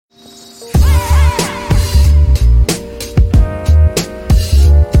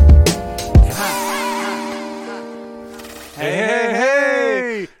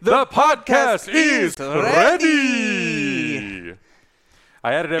podcast is ready.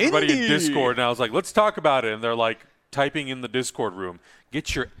 I added everybody in Discord, and I was like, let's talk about it. And they're like typing in the Discord room.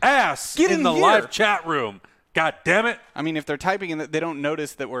 Get your ass in the live chat room. God damn it. I mean, if they're typing in, they don't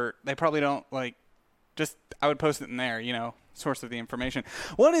notice that they probably don't, like, just, I would post it in there, you know, source of the information.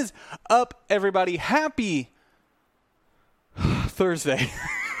 What is up, everybody? Happy Thursday.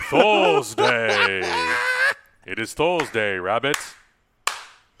 Thursday. It is Thursday, rabbits.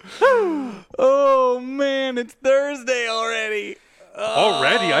 Oh, man, it's Thursday already.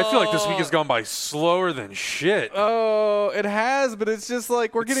 Already? I feel like this week has gone by slower than shit. Oh, it has, but it's just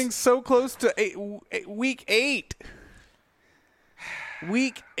like we're getting so close to week 8.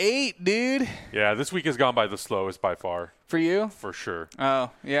 Week 8, dude. Yeah, this week has gone by the slowest by far. For you? For sure.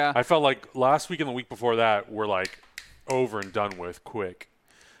 Oh, yeah. I felt like last week and the week before that were like over and done with quick.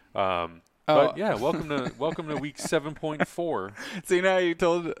 But yeah, welcome to week 7.4. So you know how you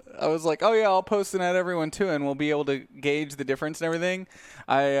told, I was like, oh yeah, I'll post it at everyone too, and we'll be able to gauge the difference and everything.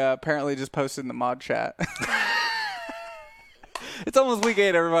 I apparently just posted in the mod chat. It's almost week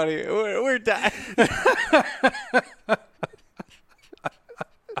 8, everybody. We're done.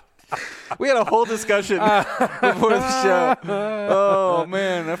 We had a whole discussion before the show. Oh,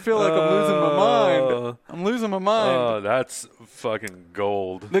 man. I feel like I'm losing my mind. I'm losing my mind. Oh, that's fucking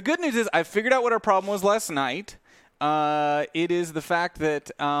gold. The good news is I figured out what our problem was last night. It is the fact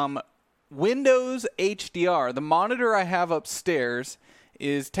that Windows HDR, the monitor I have upstairs,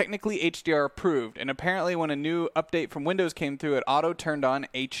 is technically HDR approved. And apparently when a new update from Windows came through, it auto-turned on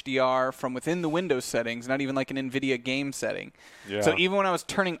HDR from within the Windows settings, not even like an NVIDIA game setting. Yeah. So even when I was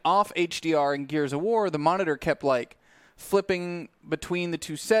turning off HDR in Gears of War, the monitor kept like flipping between the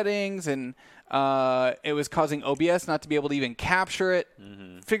two settings, and it was causing OBS not to be able to even capture it.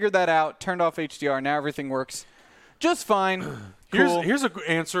 Mm-hmm. Figured that out, turned off HDR, now everything works just fine. Cool. Here's an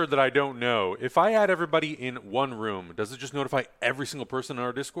answer that I don't know. If I add everybody in one room, does it just notify every single person in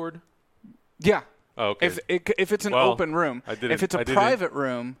our Discord? Yeah. Oh, okay. If it's an open room. If it's a private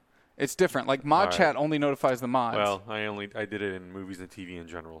room, it's different. Like mod chat only notifies the mods. Well, I did it in movies and TV in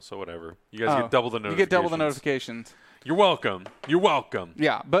general, so whatever. You guys get double the notifications. You get double the notifications. You're welcome. You're welcome.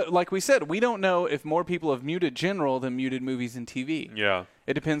 Yeah, but like we said, we don't know if more people have muted general than muted movies and TV. Yeah.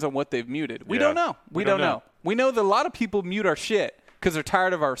 It depends on what they've muted. We don't know. We don't know. We know that a lot of people mute our shit because they're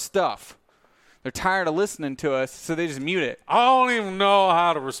tired of our stuff. They're tired of listening to us, so they just mute it. I don't even know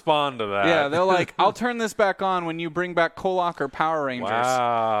how to respond to that. Yeah, they're like, I'll turn this back on when you bring back Kolak or Power Rangers.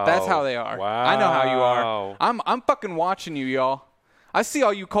 Wow. That's how they are. Wow. I know how you are. I'm fucking watching you, y'all. I see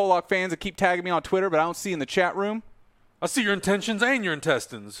all you Kolak fans that keep tagging me on Twitter, but I don't see in the chat room. I see your intentions and your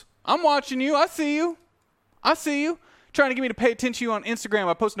intestines. I'm watching you. I see you. Trying to get me to pay attention to you on Instagram.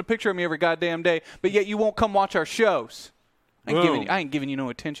 I posted a picture of me every goddamn day, but yet you won't come watch our shows. I ain't giving you no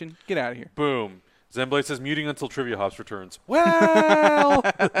attention. Get out of here. Boom. Zenblade says muting until Trivia Hops returns. Well.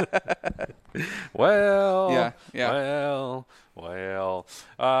 Yeah. Well.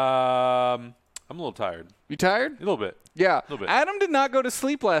 I'm a little tired. You tired? A little bit. Yeah. A little bit. Adam did not go to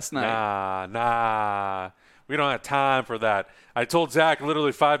sleep last night. Nah. We don't have time for that. I told Zach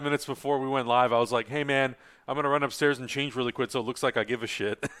literally 5 minutes before we went live, I was like, hey, man, I'm going to run upstairs and change really quick so it looks like I give a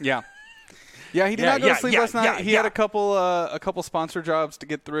shit. Yeah. Yeah, he did not go to sleep last night. He had a couple sponsor jobs to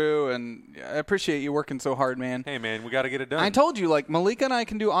get through, and I appreciate you working so hard, man. Hey, man, we got to get it done. I told you, like, Malika and I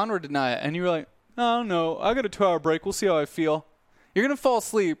can do Onward tonight, and you were like, oh, no, I got a 2-hour break. We'll see how I feel. You're going to fall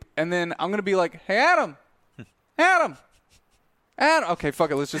asleep, and then I'm going to be like, hey, Adam. Okay, fuck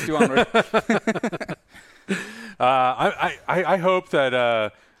it. Let's just do Onward. I hope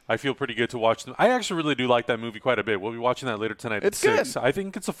that I feel pretty good to watch them. I actually really do like that movie quite a bit. We'll be watching that later tonight at 6. Good. I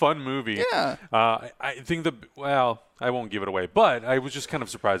think it's a fun movie. Yeah. I think I won't give it away, but I was just kind of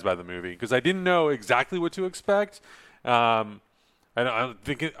surprised by the movie because I didn't know exactly what to expect. I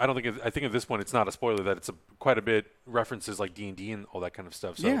think at this point it's not a spoiler that it's quite a bit references like D&D and all that kind of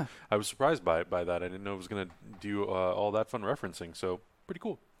stuff. So yeah. I was surprised by that. I didn't know it was going to do all that fun referencing. So pretty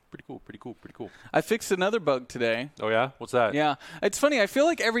cool. I fixed another bug today. Oh, yeah? What's that? Yeah. It's funny. I feel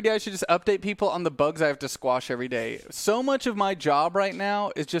like every day I should just update people on the bugs I have to squash every day. So much of my job right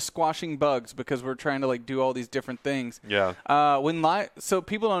now is just squashing bugs because we're trying to like do all these different things. Yeah. So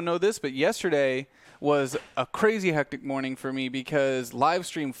people don't know this, but yesterday was a crazy hectic morning for me because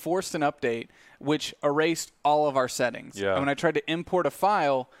Livestream forced an update which erased all of our settings. Yeah. And when I tried to import a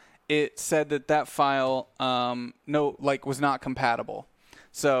file, it said that file was not compatible.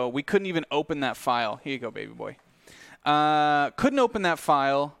 So we couldn't even open that file. Here you go, baby boy. Couldn't open that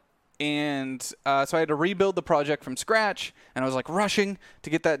file, and so I had to rebuild the project from scratch, and I was like rushing to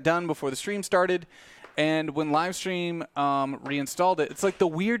get that done before the stream started. And when Livestream reinstalled it, it's like the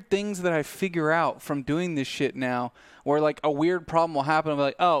weird things that I figure out from doing this shit now, where like a weird problem will happen. I'm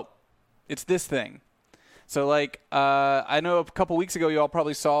like, oh, it's this thing. So like, I know a couple weeks ago, you all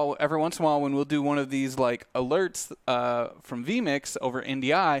probably saw every once in a while when we'll do one of these like alerts from vMix over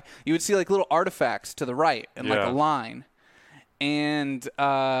NDI, you would see like little artifacts to the right and like a line. And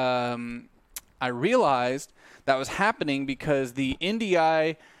I realized that was happening because the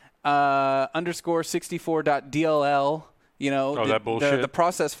NDI underscore 64.dll, that bullshit. the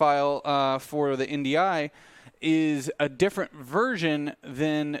process file for the NDI is a different version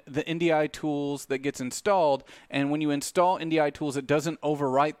than the NDI tools that gets installed. And when you install NDI tools, it doesn't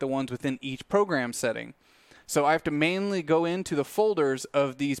overwrite the ones within each program setting. So I have to manually go into the folders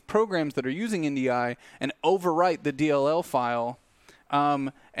of these programs that are using NDI and overwrite the DLL file.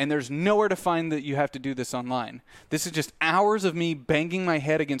 And there's nowhere to find that you have to do this online. This is just hours of me banging my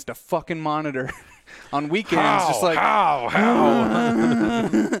head against a fucking monitor on weekends. Just like,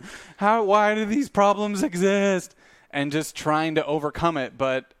 how, why do these problems exist? And just trying to overcome it.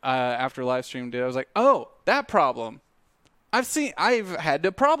 But after Livestream did, I was like, oh, that problem. I've had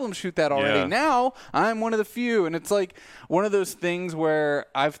to problem shoot that already. Yeah. Now I'm one of the few. And it's like one of those things where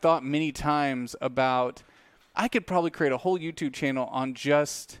I've thought many times about, I could probably create a whole YouTube channel on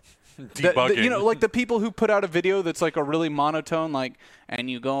just debugging. like the people who put out a video that's like a really monotone, like, and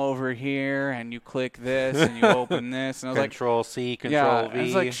you go over here and you click this and you open this. And I was like, Control C, Control V. I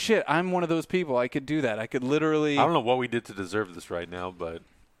was like, shit, I'm one of those people. I could do that. I could literally. I don't know what we did to deserve this right now, but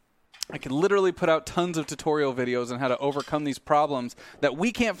I could literally put out tons of tutorial videos on how to overcome these problems that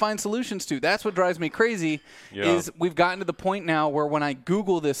we can't find solutions to. That's what drives me crazy. Is we've gotten to the point now where when I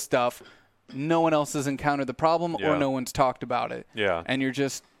Google this stuff, no one else has encountered the problem or no one's talked about it. Yeah. And you're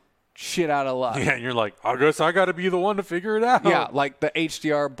just shit out of luck. yeah, and you're like, I guess I got to be the one to figure it out. Yeah, like the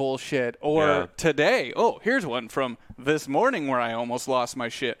HDR bullshit. Or today, here's one from this morning where I almost lost my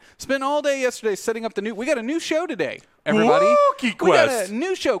shit. Spent all day yesterday setting up we got a new show today, everybody. Cookie We got Quest. a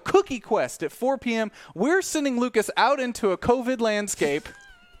new show, Cookie Quest, at 4 p.m. We're sending Lucas out into a COVID landscape.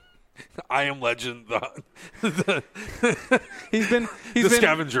 I Am Legend. He's been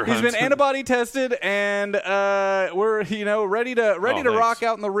scavenger hunt. He's been antibody tested, and we're ready to rock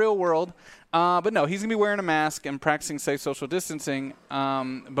out in the real world. But no, he's gonna be wearing a mask and practicing safe social distancing.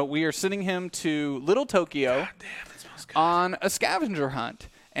 But we are sending him to Little Tokyo on a scavenger hunt.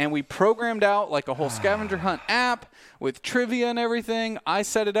 And we programmed out like a whole scavenger hunt app with trivia and everything. I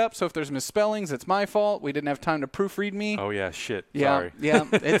set it up, so if there's misspellings, it's my fault. We didn't have time to proofread me. Oh, yeah, shit. Yeah, Sorry. yeah.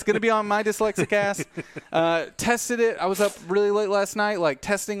 It's going to be on my dyslexic ass. Tested it. I was up really late last night, like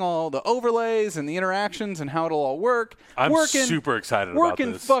testing all the overlays and the interactions and how it'll all work. I'm super excited about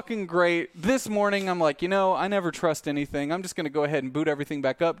Working this. fucking great. This morning, I'm like, I never trust anything. I'm just going to go ahead and boot everything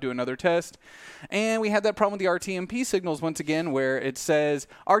back up, do another test. And we had that problem with the RTMP signals once again, where it says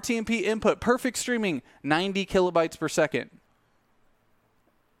RTMP input, perfect streaming, 90 kilobytes per second.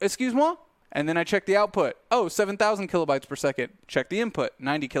 Excuse me? And then I check the output. 7,000 kilobytes per second. Check the input,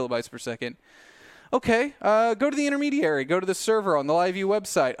 90 kilobytes per second. Okay, go to the intermediary. Go to the server on the LiveView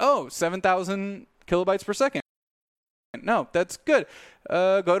website. 7,000 kilobytes per second. No, that's good.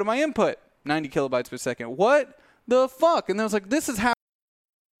 Go to my input, 90 kilobytes per second. What the fuck? And I was like, this has happened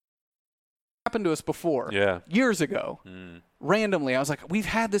to us before. Yeah. Years ago. Randomly, I was like, we've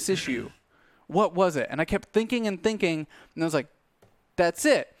had this issue. What was it? And I kept thinking, and I was like, that's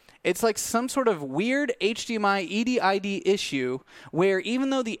it. It's like some sort of weird HDMI EDID issue where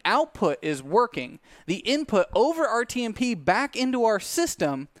even though the output is working, the input over RTMP back into our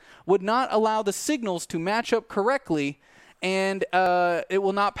system would not allow the signals to match up correctly, and it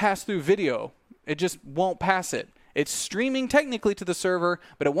will not pass through video. It just won't pass it. It's streaming technically to the server,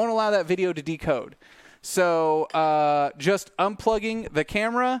 but it won't allow that video to decode. So just unplugging the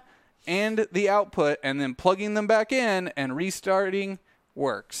camera and the output and then plugging them back in and restarting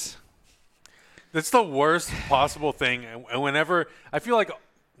works. That's the worst possible thing. And whenever I feel like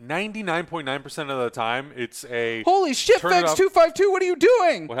 99.9% of the time, it's a holy shit, Fex252, what are you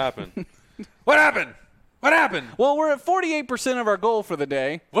doing? What happened? What happened? What happened? Well, we're at 48% of our goal for the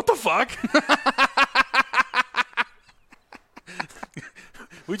day. What the fuck?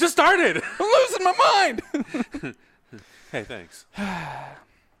 We just started. I'm losing my mind. Hey, thanks.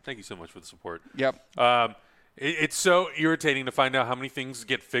 Thank you so much for the support. Yep. It's so irritating to find out how many things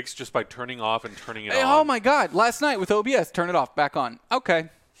get fixed just by turning off and turning it on. Oh, my God. Last night with OBS, turn it off, back on. Okay.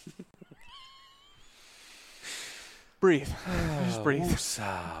 Breathe. Just breathe.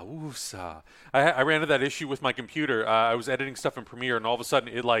 Woosah, woosah. I ran into that issue with my computer. I was editing stuff in Premiere, and all of a sudden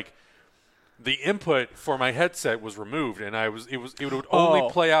it, the input for my headset was removed, and it would only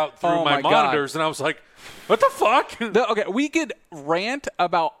play out through my monitors, and I was like, what the fuck? Okay, we could rant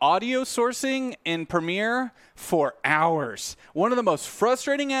about audio sourcing in Premiere for hours. One of the most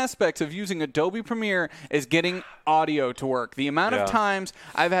frustrating aspects of using Adobe Premiere is getting audio to work. The amount of times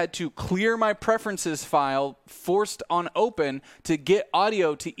I've had to clear my preferences file forced on open to get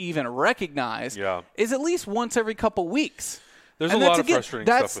audio to even recognize is at least once every couple weeks. There's a lot of frustrating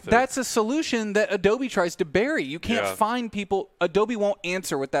stuff with it. That's a solution that Adobe tries to bury. You can't find people. Adobe won't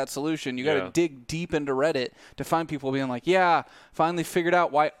answer with that solution. You got to dig deep into Reddit to find people being like, yeah, finally figured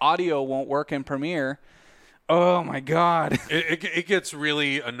out why audio won't work in Premiere. Oh, my God. It gets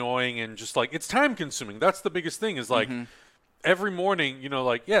really annoying and just like it's time consuming. That's the biggest thing is like every morning,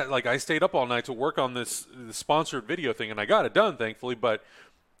 I stayed up all night to work on this sponsored video thing, and I got it done, thankfully. But,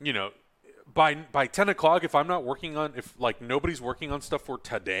 by 10 o'clock, if I'm not working on, if like nobody's working on stuff for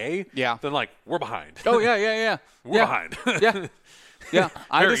today, then like we're behind. Oh, yeah. We're behind. Yeah.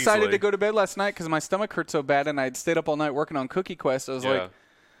 I decided to go to bed last night because my stomach hurt so bad, and I'd stayed up all night working on Cookie Quest. I was like,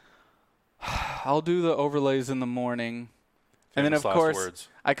 I'll do the overlays in the morning. And then, of course,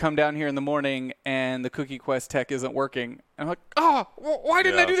 I come down here in the morning, and the Cookie Quest tech isn't working. I'm like, why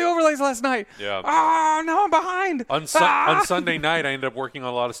didn't I do the overlays last night? Yeah. Now I'm behind. On Sunday night, I ended up working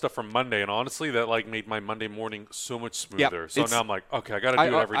on a lot of stuff from Monday, and honestly, that like made my Monday morning so much smoother. So now I'm like, okay, I got to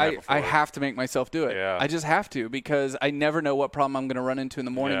do it every night before. I have to make myself do it. Yeah. I just have to because I never know what problem I'm going to run into in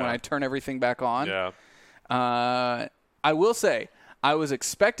the morning when I turn everything back on. Yeah. I will say, I was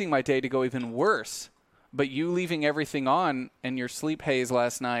expecting my day to go even worse. But you leaving everything on and your sleep haze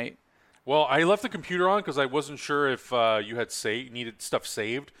last night. Well, I left the computer on because I wasn't sure if you had needed stuff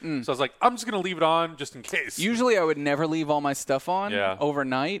saved. So I was like, I'm just going to leave it on just in case. Usually I would never leave all my stuff on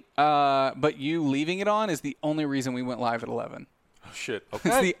overnight. But you leaving it on is the only reason we went live at 11. Oh, shit. Okay.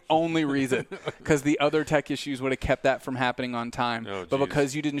 It's the only reason. Because the other tech issues would have kept that from happening on time. Oh, but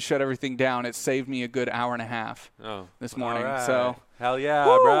because you didn't shut everything down, it saved me a good hour and a half this morning. Right. So hell yeah,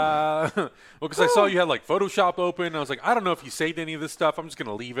 bro. Well, because I saw you had like Photoshop open. I was like, I don't know if you saved any of this stuff. I'm just going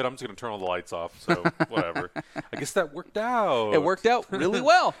to leave it. I'm just going to turn all the lights off. So whatever. I guess that worked out. It worked out really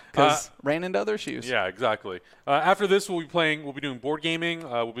well because ran into other issues. Yeah, exactly. After this, we'll be doing board gaming.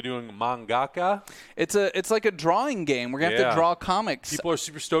 We'll be doing mangaka. It's like a drawing game. We're going to have to draw comics. People are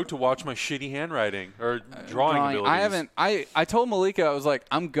super stoked to watch my shitty handwriting or drawing abilities. I told Malika, I was like,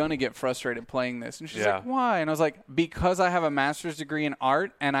 I'm going to get frustrated playing this. And she's like, why? And I was like, because I have a master's degree in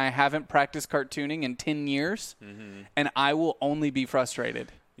art and I haven't practiced cartooning in 10 years and I will only be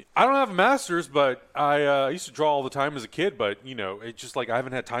frustrated. I don't have a master's, but I used to draw all the time as a kid, but it's just like I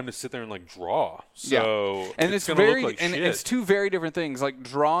haven't had time to sit there and like draw. So and it's gonna look like shit. It's two very different things. Like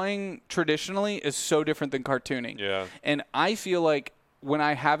drawing traditionally is so different than cartooning. Yeah. And I feel like when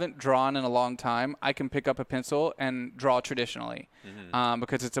I haven't drawn in a long time, I can pick up a pencil and draw traditionally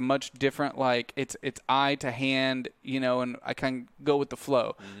because it's a much different, like, it's eye to hand, and I can go with the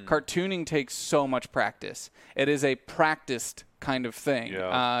flow. Cartooning takes so much practice. It is a practiced kind of thing.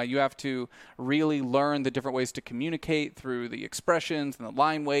 Yeah. You have to really learn the different ways to communicate through the expressions and the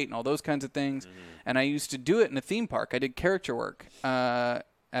line weight and all those kinds of things. And I used to do it in a theme park. I did character work at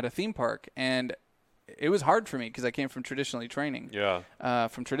a theme park, and it was hard for me because I came from traditional training.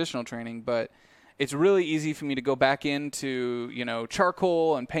 But it's really easy for me to go back into,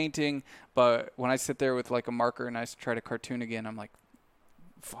 charcoal and painting. But when I sit there with like a marker and I try to cartoon again, I'm like,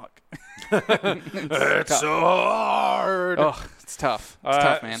 fuck. It's so hard. Oh, it's tough. It's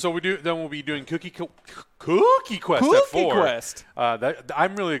tough, man. So we'll be doing Cookie Quest at 4. Quest.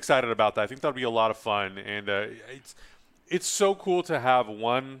 I'm really excited about that. I think that'll be a lot of fun, and it's so cool to have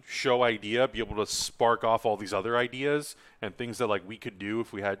one show idea be able to spark off all these other ideas and things that like we could do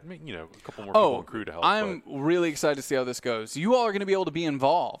if we had a couple more people in crew to help. I'm really excited to see how this goes. You all are going to be able to be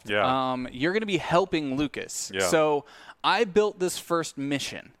involved. Yeah. You're going to be helping Lucas. Yeah. So I built this first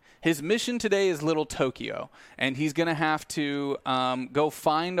mission. His mission today is Little Tokyo, and he's going to have to go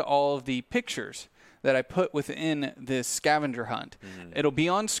find all of the pictures that I put within this scavenger hunt. It'll be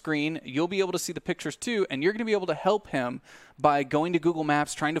on screen. You'll be able to see the pictures too, and you're going to be able to help him by going to Google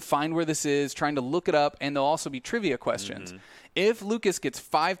Maps, trying to find where this is, trying to look it up, and there'll also be trivia questions. If Lucas gets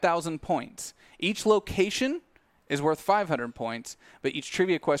 5,000 points, each location is worth 500 points, but each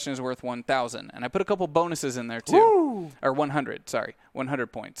trivia question is worth 1,000. And I put a couple bonuses in there too. Woo! Or 100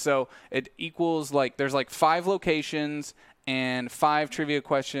 points. So it equals there's 5 locations and 5 trivia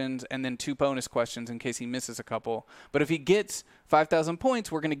questions and then 2 bonus questions in case he misses a couple. But if he gets 5,000 points,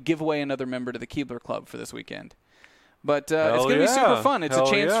 we're going to give away another member to the Keebler Club for this weekend. But it's going to be super fun. It's a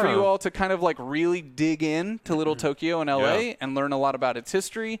chance for you yeah. all to kind of like really dig in to Little Tokyo in LA and learn a lot about its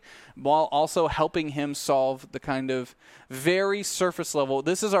history, while also helping him solve the kind of very surface level.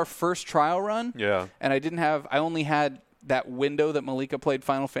 This is our first trial run. Yeah. And I only had that window that Malika played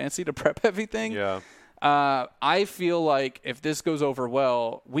Final Fantasy to prep everything. Yeah. I feel like if this goes over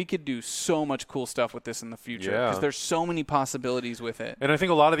well, we could do so much cool stuff with this in the future because there's so many possibilities with it. And I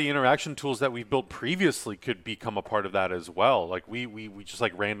think a lot of the interaction tools that we've built previously could become a part of that as well. Like we just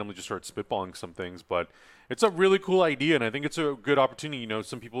like randomly just started spitballing some things, but it's a really cool idea, and I think it's a good opportunity. You know,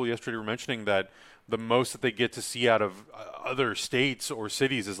 some people yesterday were mentioning that the most that they get to see out of other states or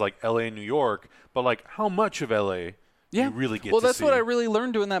cities is like LA and New York, but like how much of LA you really get to see? Well, that's what I really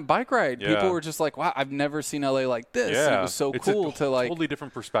learned doing that bike ride. Yeah. People were just like, wow, I've never seen LA like this. Yeah. And it was so cool to like totally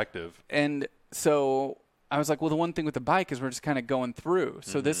different perspective. And so I was like, well, the one thing with the bike is we're just kind of going through.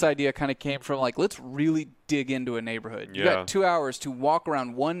 So this idea kind of came from like, let's really dig into a neighborhood. You got 2 hours to walk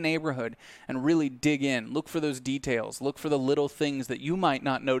around one neighborhood and really dig in. Look for those details. Look for the little things that you might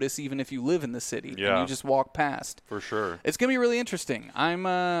not notice even if you live in the city and you just walk past. For sure. It's going to be really interesting.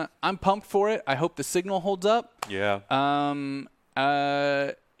 I'm pumped for it. I hope the signal holds up. Yeah.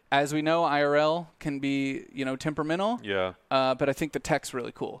 As we know, IRL can be, temperamental. Yeah. But I think the tech's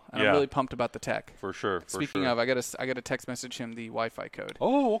really cool, and I'm really pumped about the tech. For sure. Speaking of, I got to text message him the Wi-Fi code.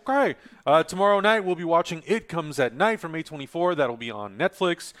 Oh, okay. Tomorrow night we'll be watching It Comes at Night from A24. That'll be on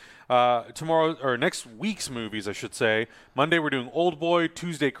Netflix. Tomorrow, or next week's movies, I should say. Monday we're doing Old Boy.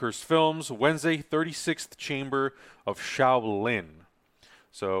 Tuesday Cursed Films. Wednesday 36th Chamber of Shaolin.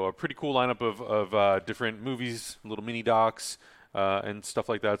 So a pretty cool lineup of different movies, little mini docs. And stuff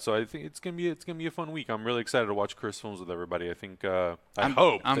like that. So I think it's gonna be a fun week. I'm really excited to watch Cursed Films with everybody. I think I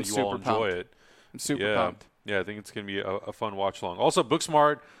hope that you all enjoy it. I'm super pumped. Yeah, I think it's gonna be a fun watch along. Also,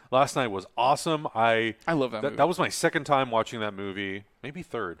 Booksmart last night was awesome. I love that movie. That was my second time watching that movie, maybe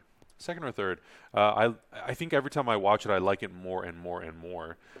second or third. I think every time I watch it, I like it more and more and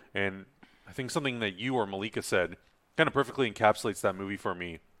more. And I think something that you or Malika said kind of perfectly encapsulates that movie for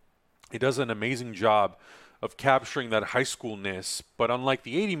me. It does an amazing job of capturing that high schoolness, but unlike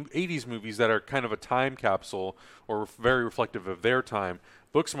the 80s movies that are kind of a time capsule or very reflective of their time,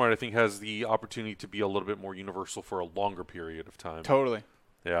 Booksmart, I think, has the opportunity to be a little bit more universal for a longer period of time. Totally.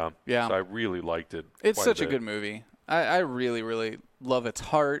 Yeah. Yeah. So I really liked it. It's such a good movie. I really, really love its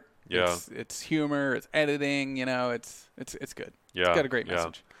heart. Yeah. Its humor, its editing, it's good. Yeah. It's got a great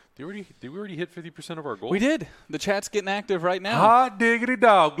message. Did we already hit 50% of our goal? We did. The chat's getting active right now. Hot diggity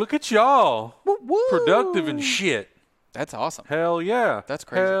dog. Look at y'all. Woo. Productive and shit. That's awesome. Hell yeah. That's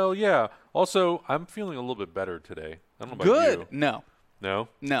crazy. Hell yeah. Also, I'm feeling a little bit better today. I don't know about you. Good. No. No?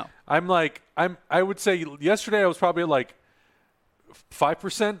 I would say yesterday I was probably at like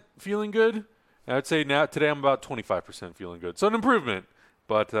 5% feeling good. I would say today I'm about 25% feeling good. So an improvement,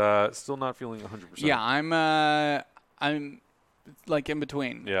 but still not feeling 100%. Yeah, I'm like in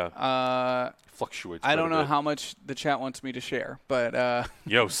between. Yeah. Fluctuates. I don't know how much the chat wants me to share, but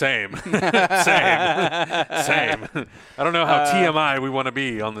Yo, same. Same. I don't know how TMI we want to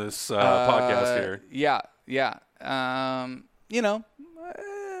be on this podcast here. Yeah.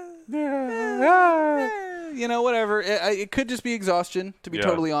 Whatever. It could just be exhaustion, to be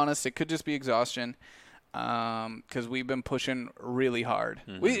totally honest. It could just be exhaustion because we've been pushing really hard.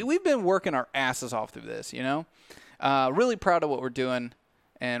 Mm-hmm. We've been working our asses off through this, Really proud of what we're doing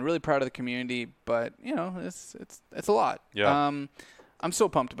and really proud of the community, but, it's a lot. Yeah. I'm so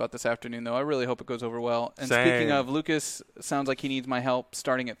pumped about this afternoon, though. I really hope it goes over well. And Same. Speaking of, Lucas sounds like he needs my help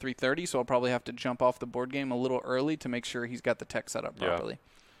starting at 3:30, so I'll probably have to jump off the board game a little early to make sure he's got the tech set up properly.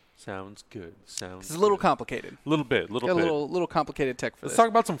 Sounds good. It's a little complicated. A little bit. Got a little complicated tech for Let's this. talk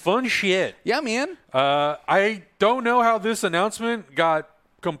about some fun shit. Yeah, man. I don't know how this announcement got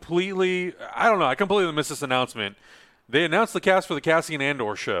completely. I don't know. I completely missed this announcement. They announced the cast for the Cassian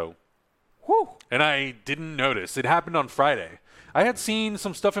Andor show. Whew. And I didn't notice. It happened on Friday. I had seen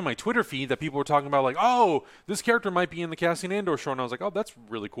some stuff in my Twitter feed that people were talking about, like, oh, this character might be in the Cassian Andor show. And I was like, oh, that's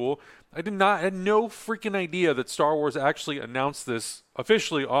really cool. I had no freaking idea that Star Wars actually announced this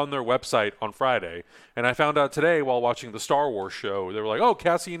officially on their website on Friday. And I found out today while watching the Star Wars show. They were like, oh,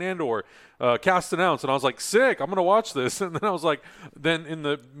 Cassian Andor, cast announced. And I was like, sick, I'm going to watch this. And then I was like, then in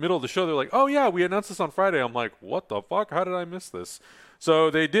the middle of the show, they're like, oh, yeah, we announced this on Friday. I'm like, what the fuck? How did I miss this? So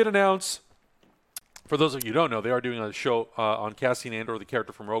they did announce. For those of you who don't know, they are doing a show on Cassian Andor, the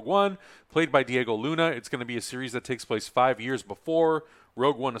character from Rogue One, played by Diego Luna. It's going to be a series that takes place 5 years before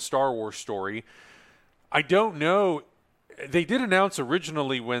Rogue One, a Star Wars story. I don't know. They did announce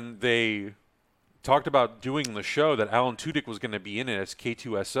originally when they talked about doing the show that Alan Tudyk was going to be in it as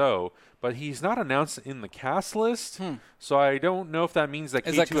K2SO, but he's not announced in the cast list. So I don't know if that means that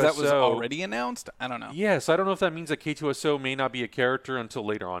Is K2SO... that because that was already announced? I don't know. Yes, I don't know if that means that K2SO may not be a character until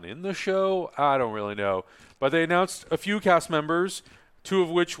later on in the show. I don't really know. But they announced a few cast members, 2 of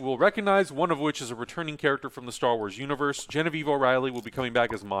which we'll recognize, 1 of which is a returning character from the Star Wars universe. Genevieve O'Reilly will be coming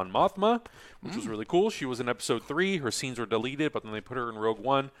back as Mon Mothma, which was really cool. She was in Episode 3. Her scenes were deleted, but then they put her in Rogue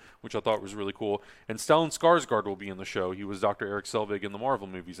One, which I thought was really cool. And Stellan Skarsgård will be in the show. He was Dr. Eric Selvig in the Marvel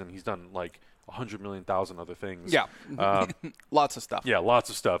movies, and he's done like 100 million thousand other things. Yeah. Lots of stuff. Yeah,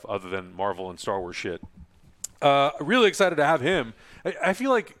 lots of stuff other than Marvel and Star Wars shit. Really excited to have him. I feel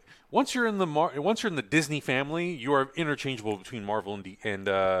like once you're in the Disney family, you are interchangeable between Marvel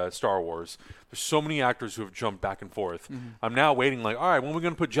and Star Wars. There's so many actors who have jumped back and forth. I'm now waiting, like, all right, when are we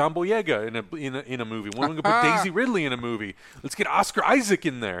going to put John Boyega in a movie? When are we going to put Daisy Ridley in a movie? Let's get Oscar Isaac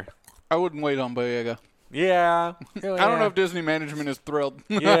in there. I wouldn't wait on Boyega. Yeah. I don't know if Disney management is thrilled.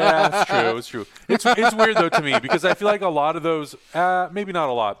 Yeah, it's true. It's weird, though, to me, because I feel like a lot of those, maybe not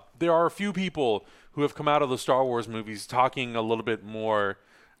a lot, there are a few people who have come out of the Star Wars movies talking a little bit more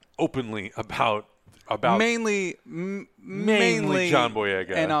openly about mainly John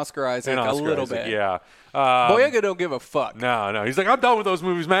Boyega and Oscar Isaac a little bit. Yeah. Boyega don't give a fuck. No. He's like, I'm done with those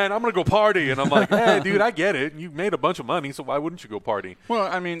movies, man. I'm going to go party. And I'm like, hey, dude, I get it. You made a bunch of money, so why wouldn't you go party? Well,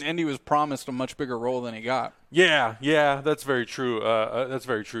 I mean, and he was promised a much bigger role than he got. Yeah, that's very true. That's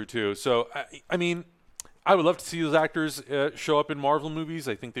very true, too. So, I mean, I would love to see those actors show up in Marvel movies.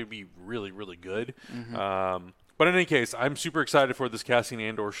 I think they'd be really, really good. But in any case, I'm super excited for this Cassian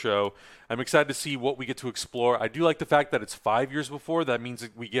Andor show. I'm excited to see what we get to explore. I do like the fact that it's 5 years before. That means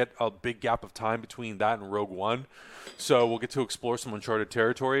that we get a big gap of time between that and Rogue One. So we'll get to explore some uncharted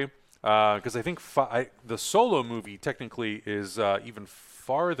territory. Because I think the Solo movie technically is even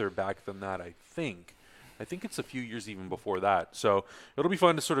farther back than that, I think. I think it's a few years even before that. So it'll be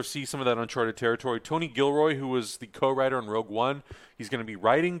fun to sort of see some of that uncharted territory. Tony Gilroy, who was the co-writer on Rogue One, he's going to be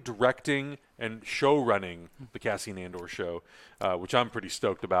writing, directing, and show-running the Cassian Andor show, which I'm pretty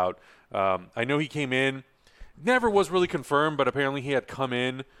stoked about. I know he came in, never was really confirmed, but apparently he had come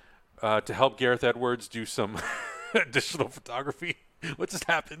in to help Gareth Edwards do some additional photography. What just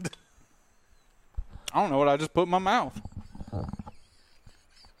happened? I don't know what I just put in my mouth.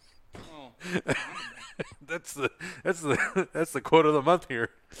 That's the quote of the month here.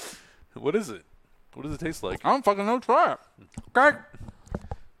 What is it? What does it taste like? I don't fucking know. Try it. Okay.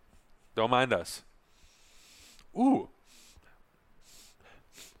 Don't mind us. Ooh.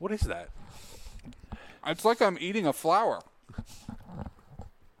 What is that? It's like I'm eating a flower.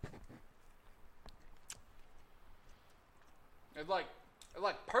 It like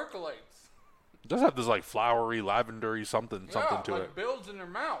percolates. It does have this like flowery, lavendery something to like it. builds in your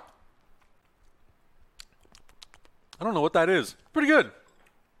mouth. I don't know what that is. Pretty good.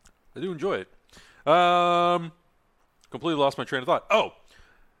 I do enjoy it. Completely lost my train of thought. Oh,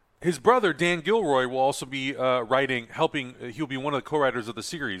 his brother Dan Gilroy will also be helping. He'll be one of the co-writers of the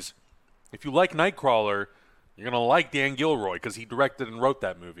series. If you like Nightcrawler, you're gonna like Dan Gilroy because he directed and wrote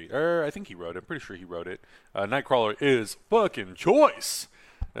that movie. I think he wrote it. I'm pretty sure he wrote it. Nightcrawler is fucking choice.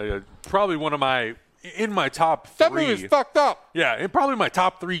 Probably one of in my top 3. That movie's fucked up. Yeah, and probably my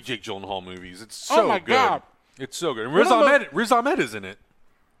top 3 Jake Gyllenhaal movies. It's so good. Oh my god. It's so good. And Riz Ahmed is in it.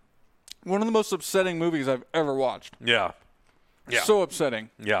 One of the most upsetting movies I've ever watched. Yeah. So upsetting.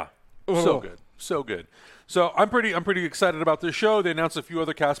 Yeah. Ugh. So good. So good. So I'm pretty excited about this show. They announced a few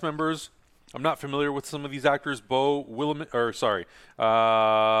other cast members. I'm not familiar with some of these actors.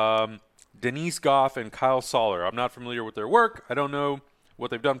 Denise Goff and Kyle Soller. I'm not familiar with their work. I don't know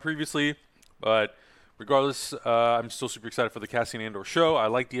what they've done previously, but regardless, I'm still super excited for the Cassian Andor show. I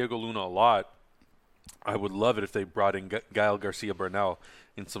like Diego Luna a lot. I would love it if they brought in Gael Garcia Bernal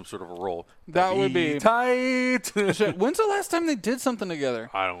in some sort of a role. That would be tight. When's the last time they did something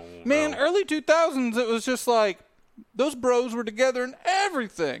together? I don't know. Man, early 2000s, it was just like those bros were together in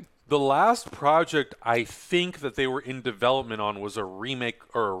everything. The last project I think that they were in development on was a remake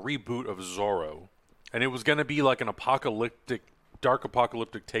or a reboot of Zorro. And it was going to be like an dark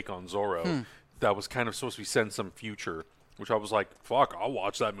apocalyptic take on Zorro that was kind of supposed to be set in some future, which I was like, fuck, I'll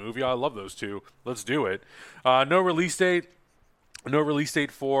watch that movie. I love those two. Let's do it. No release date. No release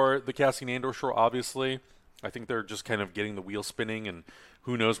date for the Cassian Andor show, obviously. I think they're just kind of getting the wheel spinning, and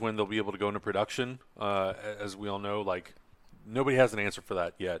who knows when they'll be able to go into production. As we all know, like, nobody has an answer for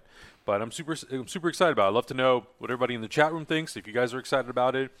that yet. But I'm super excited about it. I'd love to know what everybody in the chat room thinks, if you guys are excited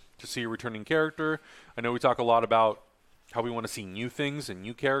about it, to see a returning character. I know we talk a lot about how we want to see new things and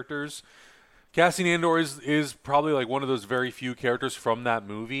new characters. Cassian Andor is probably like one of those very few characters from that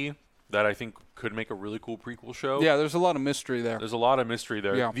movie that I think could make a really cool prequel show. Yeah, there's a lot of mystery there. There's a lot of mystery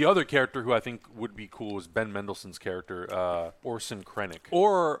there. Yeah. The other character who I think would be cool is Ben Mendelsohn's character, Orson Krennic.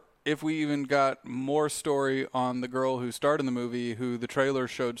 Or if we even got more story on the girl who starred in the movie, who the trailer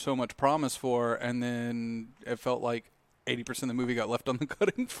showed so much promise for, and then it felt like 80% of the movie got left on the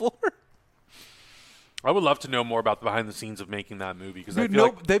cutting floor. I would love to know more about the behind the scenes of making that movie because I Dude,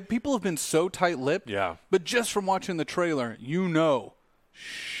 feel like people have been so tight-lipped. Yeah. But just from watching the trailer,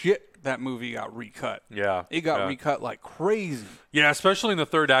 shit, that movie got recut. Yeah. It got yeah. recut like crazy. Yeah, especially in the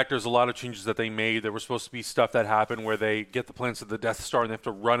third act, there's a lot of changes that they made. There was supposed to be stuff that happened where they get the plans of the Death Star and they have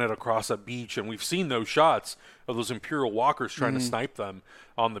to run it across a beach. And we've seen those shots of those Imperial walkers trying to snipe them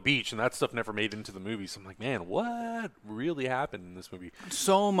on the beach. And that stuff never made it into the movie. So I'm like, man, what really happened in this movie?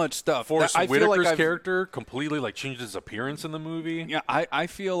 So much stuff. Forrest I feel Whitaker's like character completely like changed his appearance in the movie. Yeah, I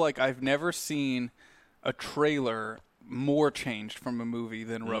feel like I've never seen a trailer more changed from a movie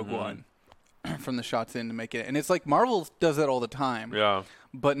than Rogue One. From the shots in to make it. And it's like Marvel does that all the time. Yeah.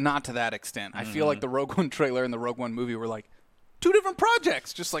 But not to that extent. I feel like the Rogue One trailer and the Rogue One movie were like two different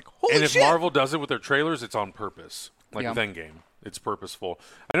projects. Just like, holy And if shit. Marvel does it with their trailers, it's on purpose. Like Yeah. with Endgame. It's purposeful.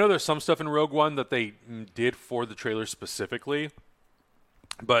 I know there's some stuff in Rogue One that they did for the trailer specifically.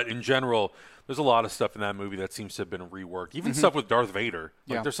 But in general, there's a lot of stuff in that movie that seems to have been reworked. Even stuff with Darth Vader.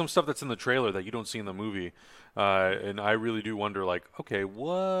 Like Yeah. there's some stuff that's in the trailer that you don't see in the movie. And I really do wonder, like, okay,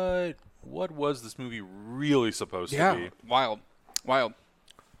 what was this movie really supposed to be? Wild.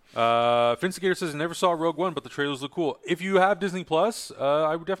 Finstigator says, never saw Rogue One, but the trailers look cool. If you have Disney Plus,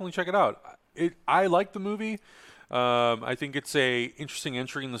 I would definitely check it out. I like the movie. I think it's a interesting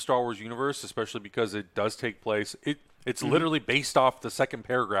entry in the Star Wars universe, especially because it does take place. It's literally based off the second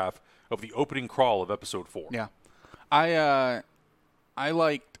paragraph of the opening crawl of Episode 4. Yeah. I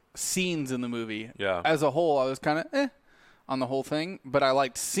liked scenes in the movie. Yeah. As a whole, I was kind of on the whole thing, but I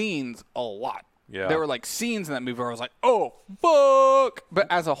liked scenes a lot. Yeah. There were like scenes in that movie where I was like, oh, fuck. But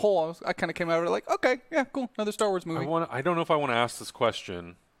as a whole, I kind of came out of it like, okay, yeah, cool. Another Star Wars movie. I don't know if I want to ask this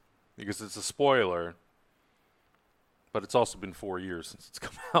question because it's a spoiler, but it's also been 4 years since it's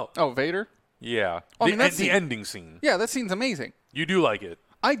come out. Oh, Vader? Yeah. I mean, that's the the- ending scene. Yeah, that scene's amazing. You do like it.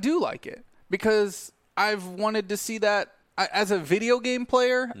 I do like it because I've wanted to see that. As a video game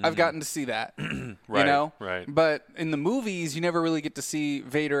player, I've gotten to see that. Right, you know? right. But in the movies, you never really get to see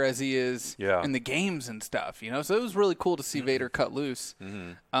Vader as he is in the games and stuff, you know? So it was really cool to see Vader cut loose.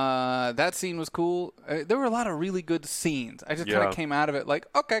 That scene was cool. There were a lot of really good scenes. I just kind of came out of it like,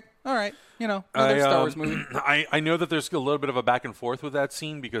 okay, all right, you know, another Star Wars movie. I know that there's a little bit of a back and forth with that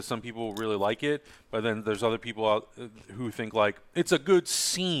scene because some people really like it, but then there's other people out who think like it's a good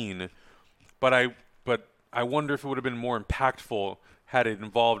scene, but I wonder if it would have been more impactful had it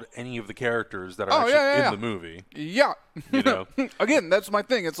involved any of the characters that are actually in the movie. Yeah. You know? Again, that's my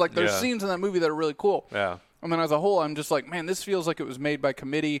thing. It's like there's Yeah. scenes in that movie that are really cool. Yeah. And then as a whole, I'm just like, man, this feels like it was made by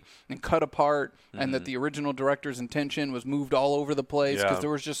committee and cut apart, and that the original director's intention was moved all over the place because Yeah. there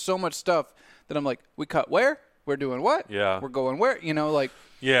was just so much stuff that I'm like, we cut where? We're doing what? Yeah. We're going where? You know, like,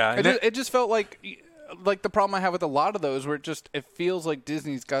 Yeah. And it just felt like the problem I have with a lot of those where it feels like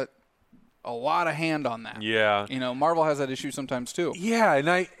Disney's got a lot of hand on that. yeah. You know, Marvel has that issue sometimes too. Yeah,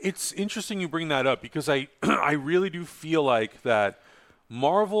 and it's interesting you bring that up because I really do feel like that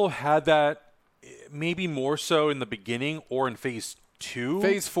Marvel had that maybe more so in the beginning or in Phase 2.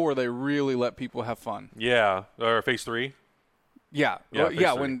 Phase 4, they really let people have fun. Yeah, or Phase 3, Yeah, Yeah, well,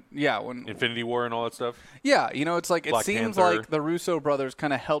 yeah. Phase When Infinity War and all that stuff. yeah, you know, it's like it Black seems Panther. like the Russo brothers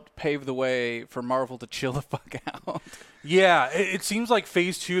kind of helped pave the way for Marvel to chill the fuck out. Yeah, it seems like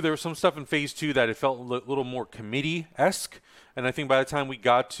Phase 2, there was some stuff in Phase 2 that it felt a little more committee-esque, and I think by the time we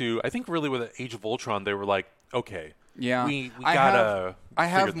got to, I think really with Age of Ultron, they were like, okay, Yeah, we gotta I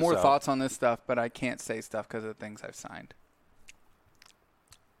have figure more this out. thoughts on this stuff, but I can't say stuff because of the things I've signed.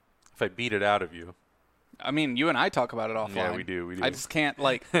 If I beat it out of you. I mean, you and I talk about it offline. Yeah, we do. I just can't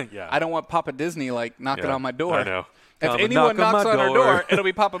like. Yeah. I don't want Papa Disney like knocking Yeah, on my door. I know. If Come and anyone knock knocks my on our door, it'll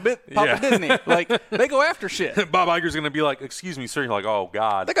be Papa Yeah. Disney. Like they go after shit. Bob Iger's going to be like, excuse me, sir. You're like, oh,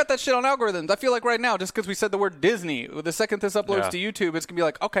 God. They got that shit on algorithms. I feel like right now, just because we said the word Disney, the second this uploads Yeah. to YouTube, it's gonna be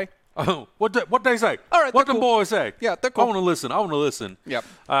like, okay, Oh, what they say? All right, what they're them cool. boys say? Yeah, they're cool. I want to listen. Yep.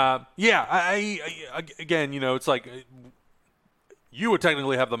 Yeah. I again, you know, it's like you would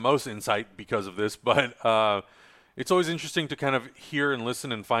technically have the most insight because of this, but it's always interesting to kind of hear and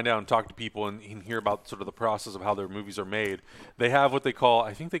listen and find out and talk to people and hear about sort of the process of how their movies are made. They have what they call,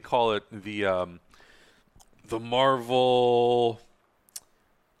 I think they call it the Marvel.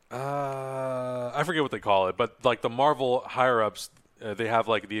 I forget what they call it, but like the Marvel higher ups they have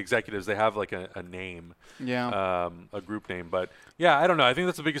like the executives. They have like a name, a group name. But yeah, I don't know. I think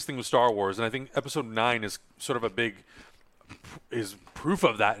that's the biggest thing with Star Wars, and I think Episode 9 is sort of is proof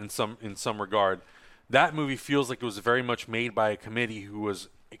of that in some regard. That movie feels like it was very much made by a committee who was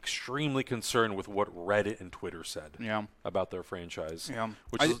extremely concerned with what Reddit and Twitter said about their franchise,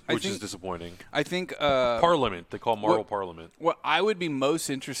 which is disappointing. I think Parliament, they call Marvel Parliament. What I would be most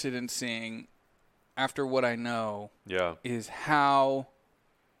interested in seeing, after what I know, is how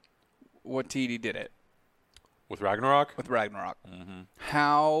Waititi did it. With Ragnarok? With Ragnarok. Mm-hmm.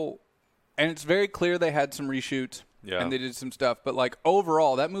 How, and it's very clear they had some reshoots. Yeah. And they did some stuff. But, like,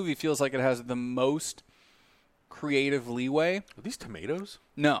 overall, that movie feels like it has the most creative leeway. Are these tomatoes?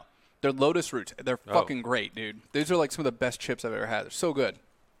 No. They're lotus roots. They're fucking great, dude. These are, like, some of the best chips I've ever had. They're so good.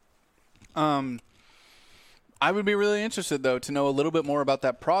 I would be really interested, though, to know a little bit more about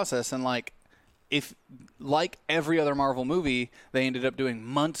that process. And, like, if, like every other Marvel movie, they ended up doing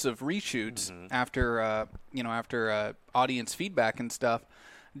months of reshoots after audience feedback and stuff.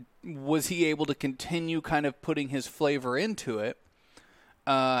 Was he able to continue kind of putting his flavor into it?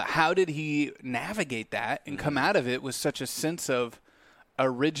 How did he navigate that and come out of it with such a sense of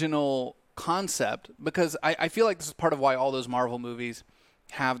original concept? Because I feel like this is part of why all those Marvel movies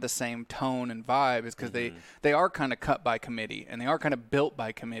have the same tone and vibe, is because they are kind of cut by committee and they are kind of built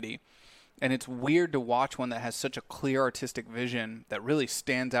by committee. And it's weird to watch one that has such a clear artistic vision that really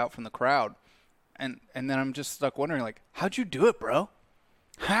stands out from the crowd. And then I'm just stuck wondering, like, how'd you do it, bro?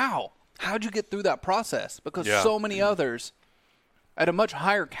 How'd you get through that process? Because so many others at a much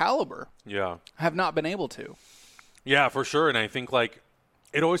higher caliber have not been able to. Yeah, for sure. And I think, like,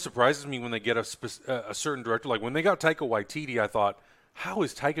 it always surprises me when they get a certain director. Like, when they got Taika Waititi, I thought, how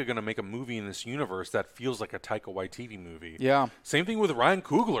is Taika going to make a movie in this universe that feels like a Taika Waititi movie? Yeah. Same thing with Ryan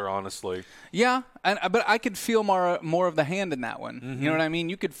Coogler, honestly. Yeah, but I could feel more of the hand in that one. Mm-hmm. You know what I mean?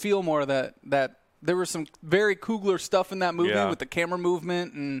 You could feel more of that there was some very Coogler stuff in that movie with the camera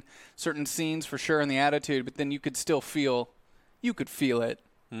movement and certain scenes for sure and the attitude, but then you could still feel it.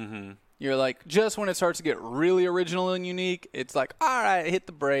 Mm-hmm. You're like, just when it starts to get really original and unique, it's like, all right, hit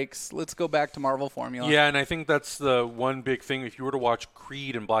the brakes. Let's go back to Marvel formula. Yeah, and I think that's the one big thing. If you were to watch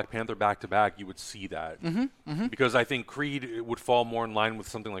Creed and Black Panther back-to-back, you would see that. Mm-hmm. Mm-hmm. Because I think Creed would fall more in line with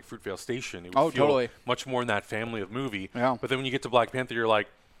something like Fruitvale Station. It would feel much more in that family of movie. Yeah. But then when you get to Black Panther, you're like,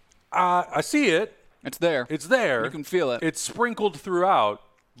 I see it. It's there. It's there. You can feel it. It's sprinkled throughout,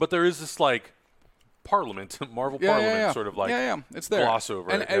 but there is this, like, Parliament, Marvel Parliament sort of, like, it's there. Gloss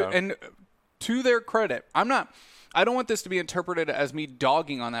over it. And to their credit, I don't want this to be interpreted as me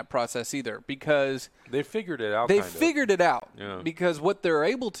dogging on that process either, because they figured it out. They figured it out. Yeah. Because what they're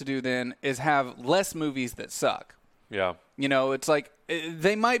able to do then is have less movies that suck. Yeah. You know, it's like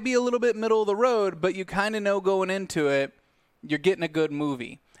they might be a little bit middle of the road, but you kind of know going into it, you're getting a good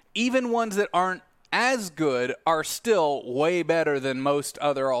movie. Even ones that aren't as good are still way better than most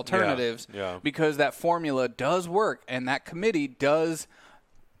other alternatives because that formula does work and that committee does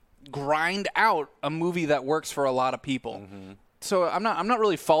grind out a movie that works for a lot of people. Mm-hmm. So I'm not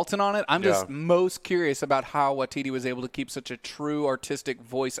really faulting on it. I'm just most curious about how Waititi was able to keep such a true artistic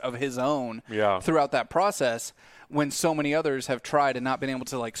voice of his own throughout that process when so many others have tried and not been able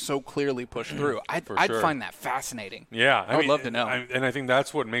to, like, so clearly push through. I'd find that fascinating. Yeah. I would love to know. And I think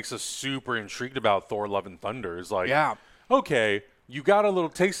that's what makes us super intrigued about Thor Love and Thunder is like, okay, you got a little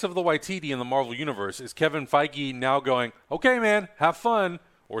taste of the Waititi in the Marvel Universe. Is Kevin Feige now going, okay, man, have fun?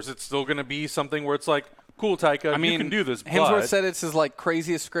 Or is it still going to be something where it's like, cool, Taika, you can do this. Hemsworth said it's his, like,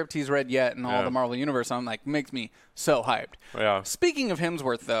 craziest script he's read yet in all the Marvel Universe. I'm like, makes me so hyped. Yeah. Speaking of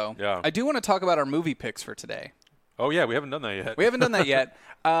Hemsworth, though, I do want to talk about our movie picks for today. Oh, yeah, we haven't done that yet. We haven't done that yet.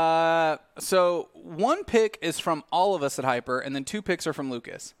 So one pick is from all of us at Hyper, and then 2 picks are from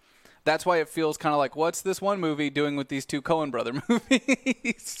Lucas. That's why it feels kind of like, what's this one movie doing with these 2 Coen brother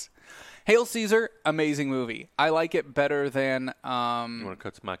movies? Hail Caesar, amazing movie. I like it better than... you want to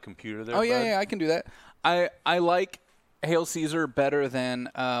cut to my computer there, Oh, yeah, I can do that. I like Hail Caesar better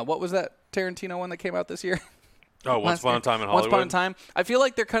than... what was that Tarantino one that came out this year? Oh, Once Upon a Time in Hollywood. Once Upon a Time. I feel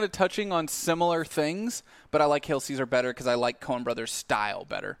like they're kind of touching on similar things, but I like Hail Caesar better because I like Coen Brothers' style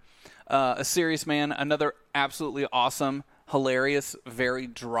better. A Serious Man, another absolutely awesome, hilarious, very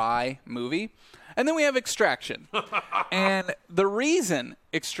dry movie. And then we have Extraction. And the reason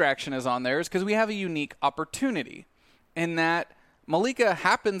Extraction is on there is because we have a unique opportunity in that Malika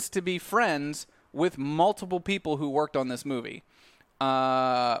happens to be friends with multiple people who worked on this movie.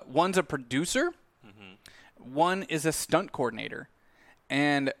 One's a producer. One is a stunt coordinator,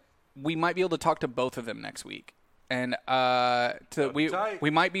 and we might be able to talk to both of them next week. And we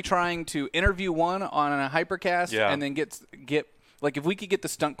might be trying to interview one on a Hypercast, and then get Like, if we could get the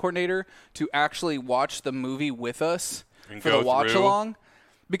stunt coordinator to actually watch the movie with us And for go the watch through. along,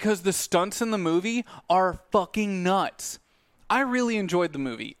 because the stunts in the movie are fucking nuts. I really enjoyed the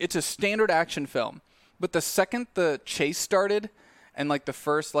movie. It's a standard action film, but the second the chase started and like the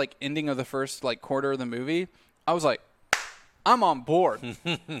first like ending of the first like quarter of the movie, I was like, I'm on board.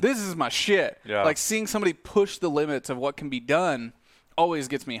 This is my shit. Yeah. Like, seeing somebody push the limits of what can be done always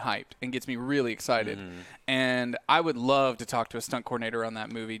gets me hyped and gets me really excited. And I would love to talk to a stunt coordinator on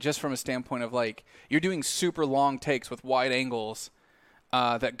that movie, just from a standpoint of like, you're doing super long takes with wide angles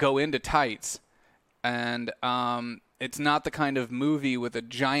that go into tights, and it's not the kind of movie with a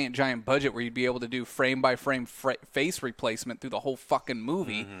giant budget where you'd be able to do frame by frame face replacement through the whole fucking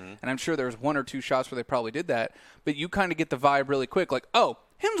movie. And I'm sure there's 1 or 2 shots where they probably did that, but you kind of get the vibe really quick, like, oh,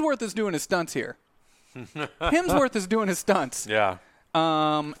 Hemsworth is doing his stunts here. Hemsworth is doing his stunts. Yeah.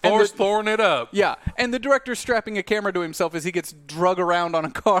 And Thor's the- throwing it up. yeah, and the director's strapping a camera to himself as he gets drug around on a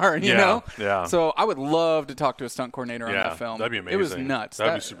car, you Yeah, know? yeah. So I would love to talk to a stunt coordinator on Yeah, that film. that'd be It was amazing. nuts.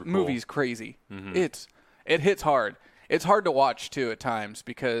 That'd be That super cool. movie's crazy. It hits hard. It's hard to watch, too, at times,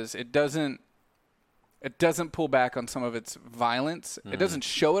 because it doesn't pull back on some of its violence. It doesn't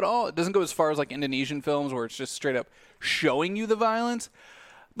show it all. It doesn't go as far as like Indonesian films where it's just straight up showing you the violence.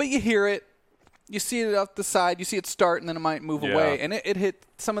 But you hear it. You see it off the side. You see it start, and then it might move Yeah. away. And it hit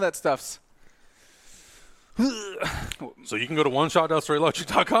some of that stuff's. So you can go to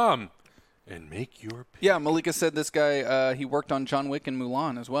oneshot.storylogic.com and make your pick. Yeah, Malika said this guy, he worked on John Wick and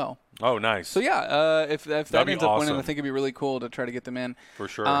Mulan as well. Oh, nice. So yeah, if that That'd be ends up winning, I awesome. think it'd be really cool to try to get them in. For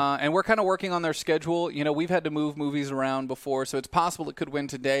sure. And we're kind of working on their schedule. You know, we've had to move movies around before, so it's possible it could win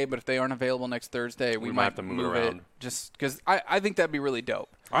today. But if they aren't available next Thursday, we might might have to move it around. just because I think that'd be really dope.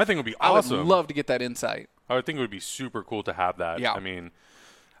 I think it would be awesome. I would love to get that insight. I would think it would be super cool to have that. Yeah. I mean,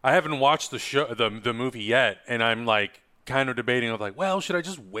 I haven't watched the movie yet, and I'm like kind of debating of like, well, should I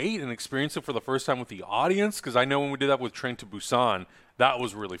just wait and experience it for the first time with the audience? Because I know when we did that with Train to Busan, that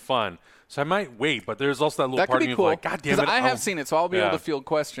was really fun. So I might wait, but there's also that little That could part of be me cool. of like, God damn it. I oh. have seen it, so I'll be Yeah. able to field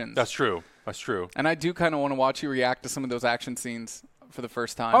questions. That's true. That's true. And I do kind of want to watch you react to some of those action scenes for the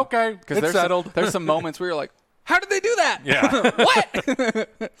first time. Okay, because it's there's settled. There's some moments where you're like, how did they do that? Yeah.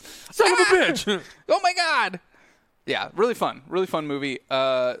 What? Son of a bitch. Oh my god! Yeah, really fun movie.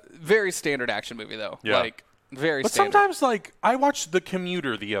 Very standard action movie though. Yeah. Like very. But standard. sometimes, like, I watched The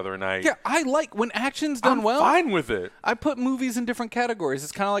Commuter the other night. Yeah, I like when action's done I'm well. fine with it. I put movies in different categories.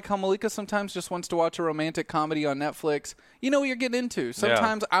 It's kind of like how Malika sometimes just wants to watch a romantic comedy on Netflix. You know what you're getting into.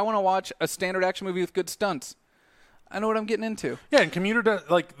 Sometimes I want to watch a standard action movie with good stunts. I know what I'm getting into. Yeah, and Commuter,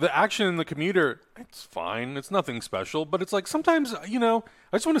 like, the action in The Commuter, it's fine. It's nothing special. But it's like sometimes, you know,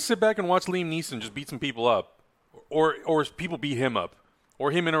 I just want to sit back and watch Liam Neeson just beat some people up. Or people beat him up.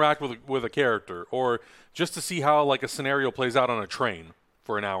 Or him interact with a character. Or just to see how, like, a scenario plays out on a train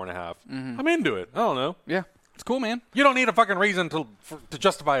for an hour and a half. I'm into it. I don't know. Yeah, it's cool, man. You don't need a fucking reason to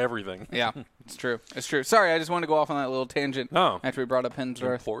justify everything. Yeah, it's true. It's true. Sorry, I just wanted to go off on that little tangent No. after we brought up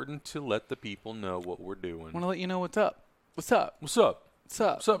Hemsworth. Important to let the people know what we're doing. I want to let you know what's up. What's up? What's up? What's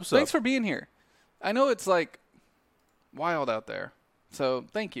up? What's up? What's up? Thanks for being here. I know it's like wild out there, so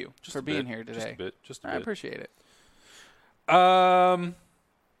thank you Just for a being bit. here today. Just a I bit. appreciate it.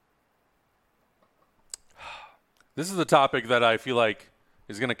 This is a topic that I feel like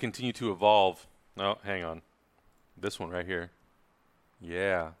is going to continue to evolve. No, hang on. This one right here.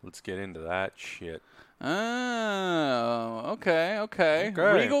 Yeah, let's get into that shit. Oh, okay. Okay.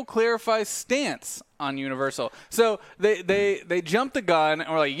 Regal clarifies stance on Universal. So they jumped the gun and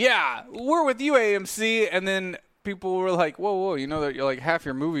were like, "Yeah, we're with you, AMC." And then people were like, "Whoa, you know that you're like half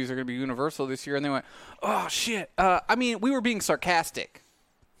your movies are going to be Universal this year." And they went, "Oh shit." I mean, we were being sarcastic.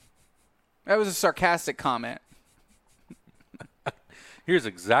 That was a sarcastic comment. Here's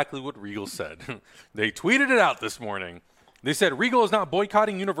exactly what Regal said. They tweeted it out this morning. They said, Regal is not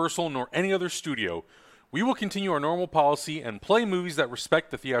boycotting Universal nor any other studio. We will continue our normal policy and play movies that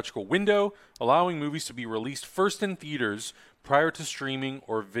respect the theatrical window, allowing movies to be released first in theaters prior to streaming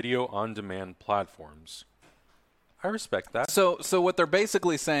or video-on-demand platforms. I respect that. So what they're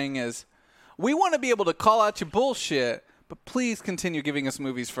basically saying is, we want to be able to call out your bullshit, but please continue giving us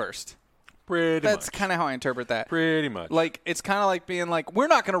movies first. That's kind of how I interpret that. Pretty much. Like, it's kind of like being like, we're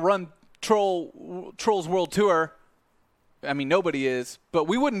not going to run Trolls World Tour. I mean, nobody is, but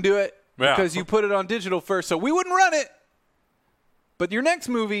we wouldn't do it Yeah. because you put it on digital first, so we wouldn't run it. But your next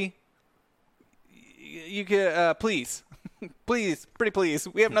movie, you could, please, please, pretty please.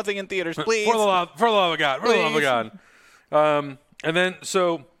 We have nothing in theaters, please. For the love of God. For the love of Please. God. And then,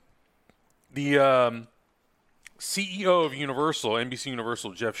 so, the CEO of Universal, NBC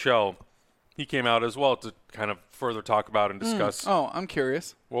Universal, Jeff Shell, he came out as well to kind of further talk about and discuss. Oh, I'm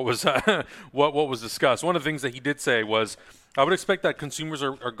curious. What was what was discussed? One of the things that he did say was, I would expect that consumers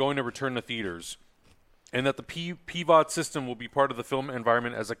are going to return to theaters, and that the PVOD system will be part of the film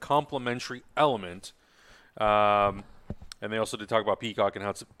environment as a complementary element. And they also did talk about Peacock and how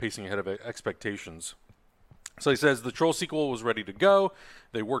it's pacing ahead of expectations. So he says the Troll sequel was ready to go.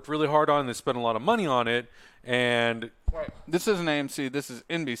 They worked really hard on it. They spent a lot of money on it. And This isn't AMC. This is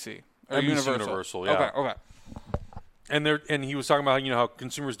NBC. Or NBC Universal, yeah. Okay. And he was talking about how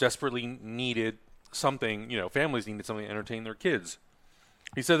consumers desperately needed something, families needed something to entertain their kids.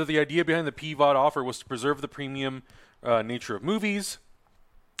 He said that the idea behind the PVOD offer was to preserve the premium nature of movies.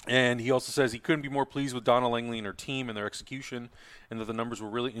 And he also says he couldn't be more pleased with Donna Langley and her team and their execution, and that the numbers were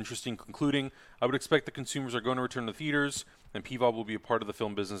really interesting, concluding, I would expect the consumers are going to return to theaters, and PVOD will be a part of the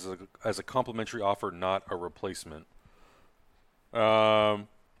film business as a complementary offer, not a replacement. There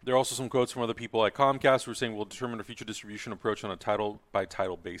are also some quotes from other people like Comcast who are saying we'll determine a future distribution approach on a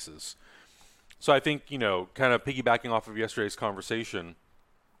title-by-title basis. So I think, kind of piggybacking off of yesterday's conversation,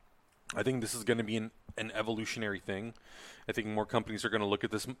 I think this is going to be an evolutionary thing. I think more companies are going to look at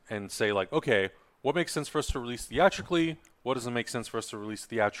this and say, like, okay, what makes sense for us to release theatrically? What doesn't make sense for us to release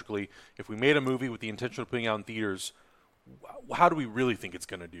theatrically? If we made a movie with the intention of putting it out in theaters, how do we really think it's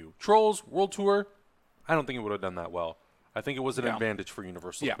going to do? Trolls, World Tour, I don't think it would have done that well. I think it was an advantage for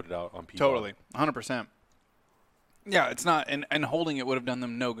Universal to put it out on PVOD. Totally. 100%. Yeah, it's not. And holding it would have done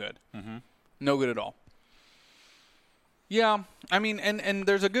them no good. Mm-hmm. No good at all. Yeah, I mean, and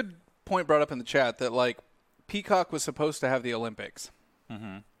there's a good point brought up in the chat that, like, Peacock was supposed to have the Olympics.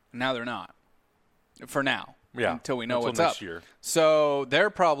 Mm-hmm. Now they're not. For now. Yeah. Until we know what's next up. Year. So they're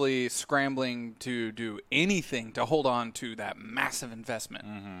probably scrambling to do anything to hold on to that massive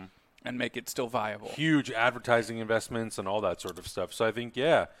investment and make it still viable. Huge advertising investments and all that sort of stuff. So I think,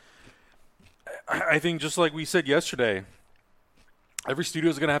 I think just like we said yesterday, every studio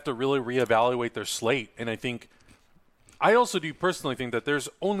is going to have to really reevaluate their slate. And I also do personally think that there's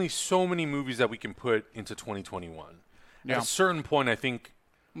only so many movies that we can put into 2021. Yeah. At a certain point, I think...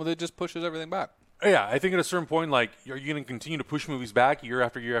 Well, it just pushes everything back. Yeah, I think at a certain point, like, are you going to continue to push movies back year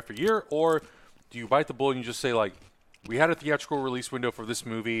after year after year? Or do you bite the bullet and you just say, like, we had a theatrical release window for this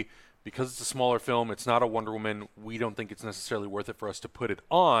movie. Because it's a smaller film, it's not a Wonder Woman, we don't think it's necessarily worth it for us to put it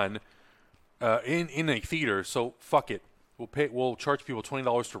on in a theater, so fuck it. We'll charge people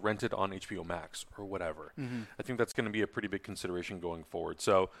 $20 to rent it on HBO Max or whatever. Mm-hmm. I think that's going to be a pretty big consideration going forward.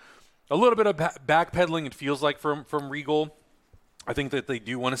 So a little bit of backpedaling, it feels like, from Regal. I think that they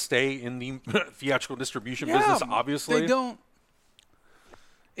do want to stay in the theatrical distribution business, obviously. They don't.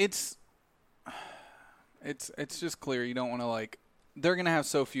 It's just clear you don't want to, like, they're going to have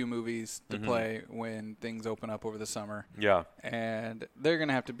so few movies to play when things open up over the summer. Yeah. And they're going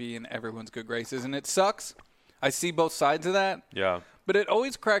to have to be in everyone's good graces. And it sucks. I see both sides of that. Yeah. But it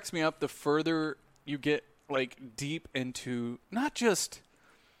always cracks me up the further you get, like, deep into not just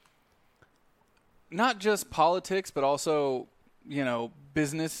politics, but also,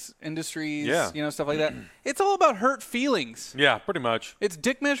 business industries, stuff like that. It's all about hurt feelings. Yeah, pretty much. It's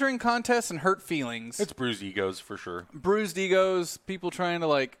dick measuring contests and hurt feelings. It's bruised egos for sure. Bruised egos, people trying to,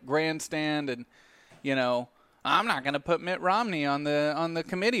 like, grandstand and, I'm not going to put Mitt Romney on the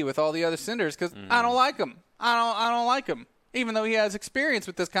committee with all the other senators because I don't like him. I don't like him. Even though he has experience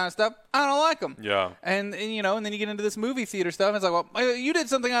with this kind of stuff, I don't like him. Yeah. And then you get into this movie theater stuff and it's like, well, you did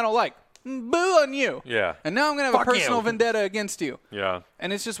something I don't like. Boo on you. Yeah. And now I'm going to have a personal vendetta against you. Yeah.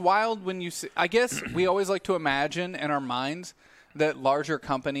 And it's just wild when you see, I guess we always like to imagine in our minds that larger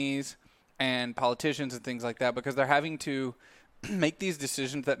companies and politicians and things like that, because they're having to make these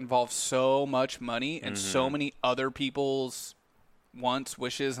decisions that involve so much money and so many other people's wants,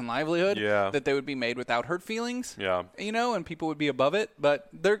 wishes, and livelihood, that they would be made without hurt feelings. Yeah. And people would be above it, but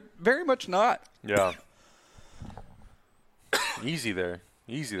they're very much not. Yeah. Easy there.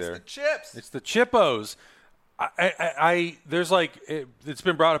 It's the chips. It's the Chippos. There's it's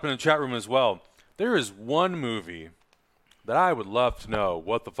been brought up in the chat room as well. There is one movie that I would love to know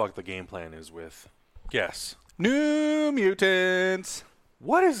what the fuck the game plan is with. Guess. New Mutants.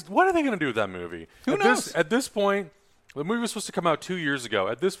 What are they going to do with that movie? Who knows? At this point, the movie was supposed to come out 2 years ago.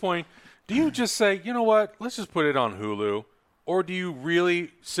 At this point, do you just say, you know what, let's just put it on Hulu? Or do you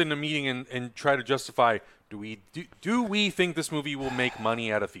really sit in a meeting and try to justify, do we think this movie will make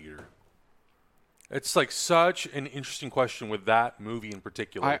money at a theater? It's like such an interesting question with that movie in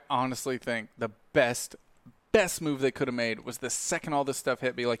particular. I honestly think the best move they could have made was the second all this stuff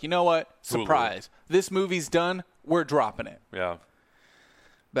hit, be like, you know what? Surprise. Hulu. This movie's done. We're dropping it. Yeah.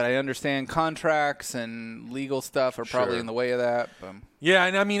 But I understand contracts and legal stuff are probably in the way of that. Yeah,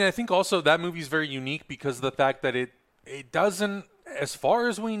 and I mean, I think also that movie is very unique because of the fact that it doesn't, as far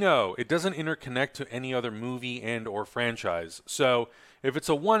as we know, it doesn't interconnect to any other movie and or franchise. So if it's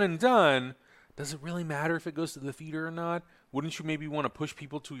a one and done, does it really matter if it goes to the theater or not? Wouldn't you maybe want to push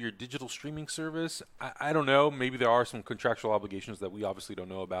people to your digital streaming service? I don't know. Maybe there are some contractual obligations that we obviously don't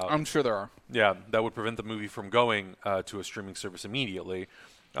know about. I'm sure there are. Yeah, that would prevent the movie from going to a streaming service immediately.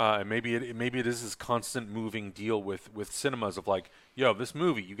 And maybe it is this constant moving deal with cinemas of like, yo, this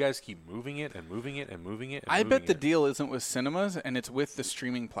movie, you guys keep moving it and moving it and moving it. And I bet the it. deal isn't with cinemas, and it's with the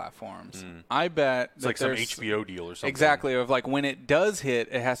streaming platforms. I bet It's like some HBO deal or something. Exactly, of like when it does hit,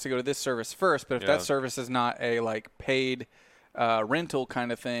 it has to go to this service first. But if that service is not a like paid rental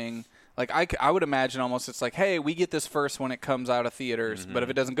kind of thing, like I would imagine almost it's like, hey, we get this first when it comes out of theaters. But if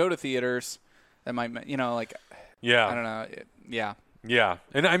it doesn't go to theaters, that might, like, yeah, I don't know, yeah. Yeah,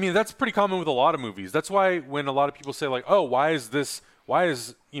 and I mean that's pretty common with a lot of movies. That's why when a lot of people say like, "Oh, why is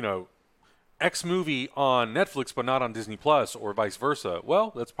X movie on Netflix but not on Disney Plus or vice versa?"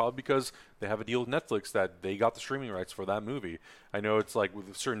 Well, that's probably because they have a deal with Netflix that they got the streaming rights for that movie. I know it's like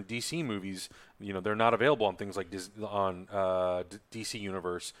with certain DC movies, they're not available on things like DC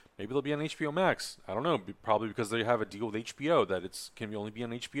Universe. Maybe they'll be on HBO Max. I don't know. Probably because they have a deal with HBO that can only be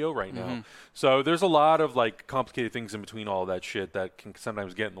on HBO right now. So there's a lot of like complicated things in between all of that shit that can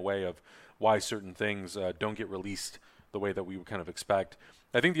sometimes get in the way of why certain things don't get released the way that we would kind of expect.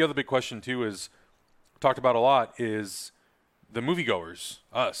 I think the other big question too is talked about a lot is the moviegoers,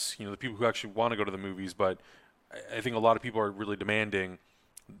 us, the people who actually want to go to the movies. But I think a lot of people are really demanding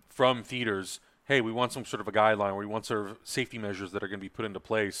from theaters, hey, we want some sort of a guideline, or we want sort of safety measures that are going to be put into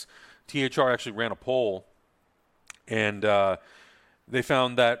place. THR actually ran a poll, and they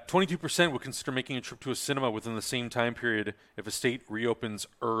found that 22% would consider making a trip to a cinema within the same time period if a state reopens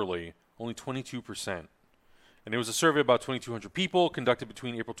early. Only 22%. And it was a survey of about 2,200 people conducted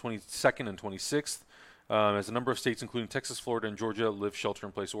between April 22nd and 26th. As a number of states, including Texas, Florida, and Georgia, lift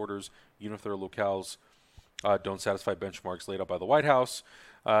shelter-in-place orders, even if their locales don't satisfy benchmarks laid out by the White House.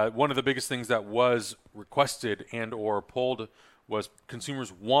 One of the biggest things that was requested and or polled was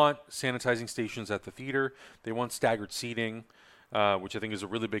consumers want sanitizing stations at the theater. They want staggered seating, which I think is a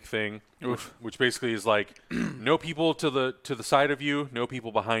really big thing, which basically is like no people to the side of you, no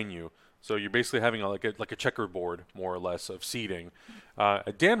people behind you. So you're basically having like a checkerboard, more or less, of seating.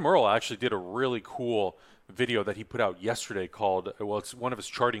 Dan Murrell actually did a really cool video that he put out yesterday called, it's one of his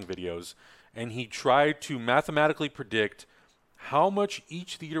charting videos, and he tried to mathematically predict how much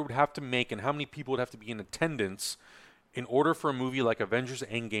each theater would have to make and how many people would have to be in attendance in order for a movie like Avengers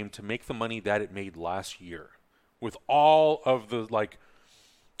Endgame to make the money that it made last year, with all of the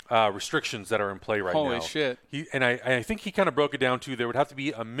restrictions that are in play right now. Holy shit. I think he kind of broke it down to there would have to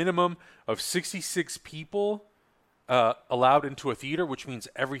be a minimum of 66 people allowed into a theater, which means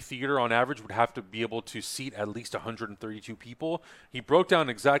every theater on average would have to be able to seat at least 132 people. He broke down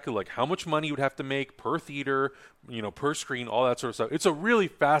exactly like how much money you would have to make per theater, per screen, all that sort of stuff. It's a really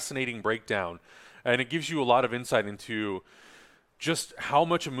fascinating breakdown, and it gives you a lot of insight into just how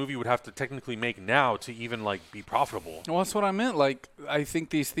much a movie would have to technically make now to even be profitable. Well, that's what I meant. I think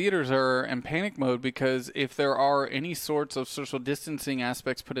these theaters are in panic mode because if there are any sorts of social distancing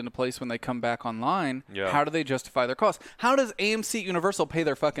aspects put into place when they come back online, how do they justify their costs? How does AMC Universal pay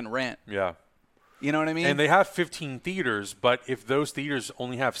their fucking rent? Yeah. You know what I mean? And they have 15 theaters, but if those theaters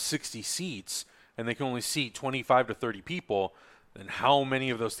only have 60 seats and they can only seat 25 to 30 people, then how many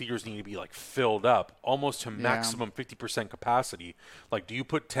of those theaters need to be filled up almost to maximum 50% capacity? Do you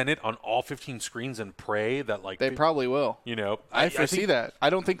put Tenet on all 15 screens and pray that they probably will. I foresee that. I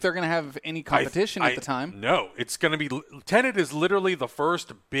don't think they're going to have any competition at the time. No, it's going to be Tenet is literally the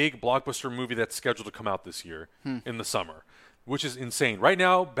first big blockbuster movie that's scheduled to come out this year in the summer, which is insane. Right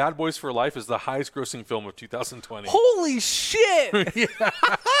now, Bad Boys for Life is the highest grossing film of 2020. Holy shit!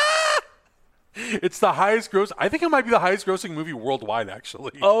 It's the highest gross. I think it might be the highest grossing movie worldwide,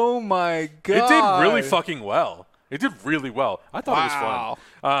 actually. Oh my god! It did really fucking well. It did really well. I thought it was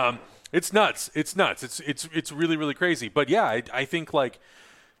fun. It's nuts. It's nuts. It's really, really crazy. But yeah, I think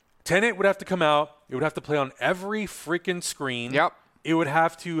Tenet would have to come out. It would have to play on every freaking screen. Yep. It would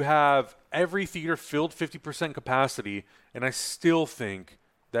have to have every theater filled 50% capacity, and I still think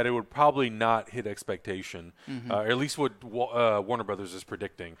that it would probably not hit expectation, or at least what Warner Brothers is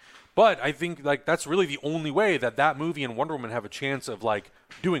predicting. But I think that's really the only way that movie and Wonder Woman have a chance of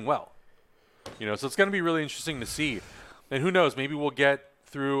doing well. So it's going to be really interesting to see. And who knows, maybe we'll get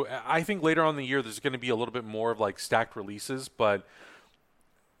through. I think later on in the year there's going to be a little bit more of stacked releases, but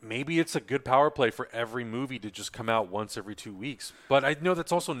maybe it's a good power play for every movie to just come out once every 2 weeks. But I know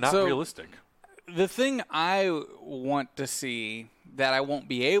that's also not realistic. The thing I want to see that I won't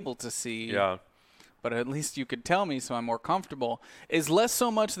be able to see. Yeah. But at least you could tell me so I'm more comfortable, is less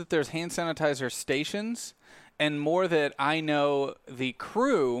so much that there's hand sanitizer stations and more that I know the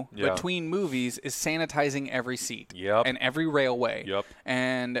crew between movies is sanitizing every seat and every railway.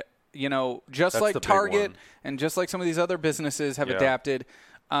 And, you know, just That's like Target and just like some of these other businesses have adapted,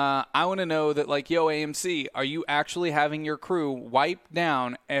 I want to know that, like, yo, AMC, are you actually having your crew wipe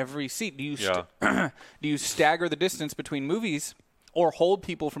down every seat? Do you do you stagger the distance between movies or hold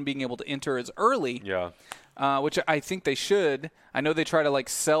people from being able to enter as early? Which I think they should. I know they try to, like,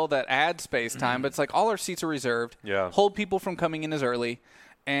 sell that ad space time, but it's like all our seats are reserved. Hold people from coming in as early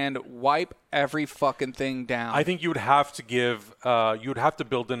and wipe every fucking thing down. I think you would have to give you would have to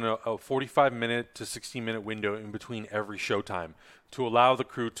build in a 45-minute to 60-minute window in between every showtime to allow the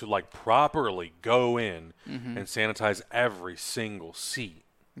crew to, like, properly go in and sanitize every single seat.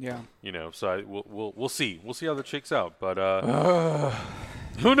 You know, so we'll see. We'll see how that shakes out. But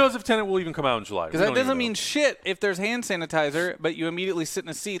who knows if Tenet will even come out in July? Because that doesn't mean shit if there's hand sanitizer, but you immediately sit in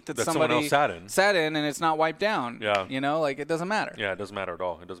a seat that somebody else sat in and it's not wiped down. You know, like, it doesn't matter. Yeah, it doesn't matter at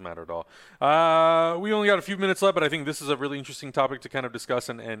all. It doesn't matter at all. We only got a few minutes left, but I think this is a really interesting topic to kind of discuss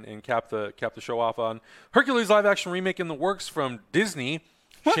and cap the show off on. Hercules live-action remake in the works from Disney.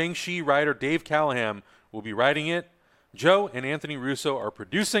 Shang-Chi writer Dave Callahan will be writing it. Joe and Anthony Russo are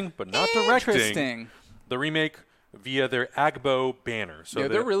producing, but not directing the remake via their Agbo banner. So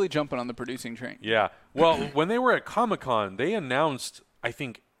they're really jumping on the producing train. Yeah. Well, when they were at Comic-Con, they announced, I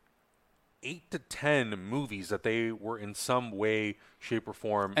think, 8 to 10 movies that they were in some way, shape, or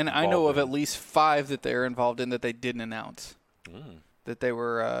form And I know of at least 5 that they're involved in that they didn't announce. That they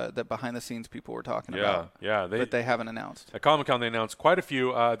were that behind the scenes people were talking about. But they haven't announced. At Comic-Con, they announced quite a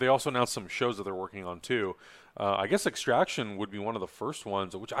few. They also announced some shows that they're working on too. I guess Extraction would be one of the first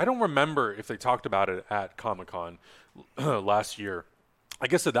ones, which I don't remember if they talked about it at Comic-Con last year. I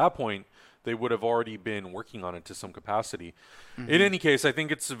guess at that point they would have already been working on it to some capacity. In any case, I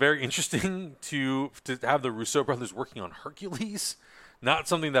think it's very interesting to have the Russo brothers working on Hercules. Not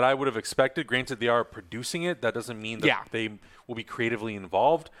something that I would have expected. Granted, they are producing it. That doesn't mean that they will be creatively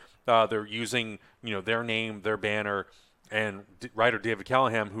involved. They're using, you know, their name, their banner, and writer David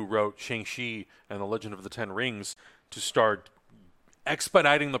Callahan, who wrote Shang-Chi and The Legend of the Ten Rings, to start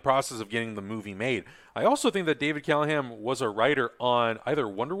expediting the process of getting the movie made. I also think that David Callahan was a writer on either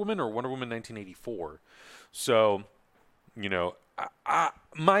Wonder Woman or Wonder Woman 1984. So, you know,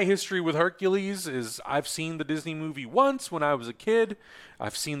 my history with Hercules is I've seen the Disney movie once when I was a kid.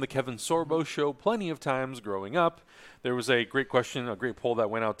 I've seen the Kevin Sorbo show plenty of times growing up. There was a great question, a great poll that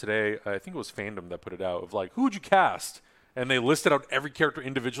went out today. I think it was Fandom that put it out, of like, who would you cast? And they listed out every character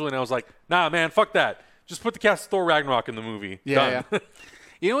individually, and I was like, nah, man, fuck that. Just put the cast of Thor Ragnarok in the movie. Done.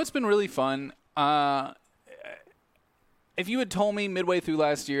 You know what's been really fun? If you had told me midway through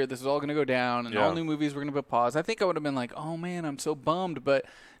last year this is all going to go down and all new movies were going to be paused, I think I would have been like, oh, man, I'm so bummed. But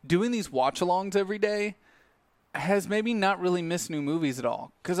doing these watch-alongs every day has made me not really miss new movies at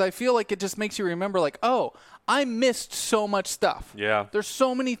all. Because I feel like it just makes you remember, like, oh, I missed so much stuff. There's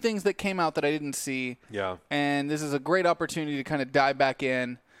so many things that came out that I didn't see. And this is a great opportunity to kind of dive back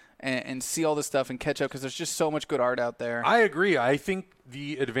in and see all this stuff and catch up, because there's just so much good art out there. I agree. I think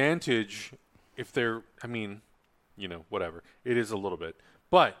the advantage, if they're, I mean, you know, whatever, it is a little bit.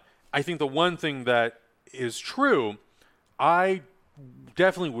 But I think the one thing that is true, I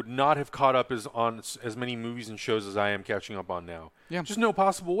definitely would not have caught up on as many movies and shows as I am catching up on now. Just no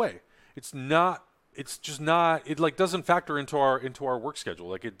possible way. It's just not, it like doesn't factor into our work schedule.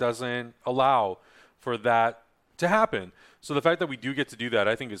 Like, it doesn't allow for that to happen. So the fact that we do get to do that,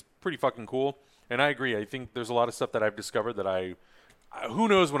 I think, is pretty fucking cool. And I agree. I think there's a lot of stuff that I've discovered that who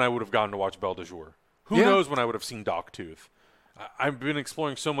knows when I would have gotten to watch Belle de Jour. Who knows when I would have seen Dogtooth. I've been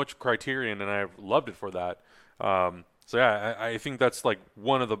exploring so much Criterion, and I've loved it for that. So yeah, I think that's like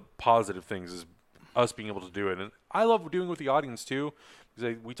one of the positive things is us being able to do it. And I love doing it with the audience too,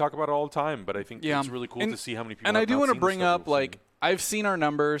 because we talk about it all the time, but I think it's really cool to see how many people And have I do not want to seen bring the stuff up, we've like, seen. I've seen our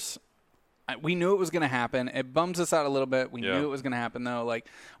numbers. We knew it was going to happen. It bums us out a little bit. We knew it was going to happen, though. Like,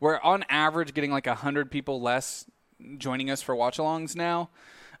 we're on average getting like 100 people less joining us for watch-alongs now.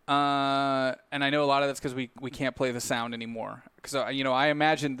 And I know a lot of that's because we can't play the sound anymore. Because, you know, I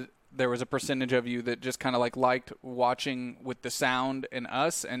imagined there was a percentage of you that just kind of like liked watching with the sound and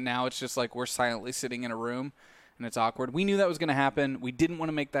us, and now it's just like we're silently sitting in a room and it's awkward. We knew that was going to happen. We didn't want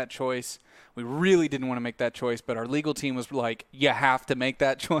to make that choice. We really didn't want to make that choice, but our legal team was like, you have to make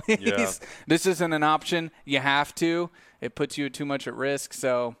that choice. This isn't an option. You have to. It puts you too much at risk.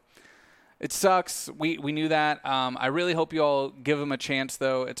 So It sucks. We knew that. I really hope you all give them a chance,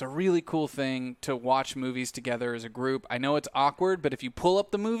 though. It's a really cool thing to watch movies together as a group. I know it's awkward, but if you pull up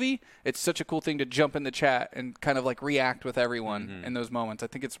the movie, it's such a cool thing to jump in the chat and kind of like react with everyone in those moments. I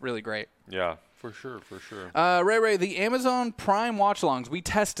think it's really great. Yeah, for sure, for sure. Ray, the Amazon Prime watch-alongs, we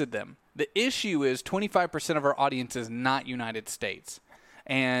tested them. The issue is 25% of our audience is not United States.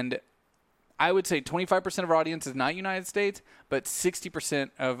 And I would say 25% of our audience is not United States, but 60%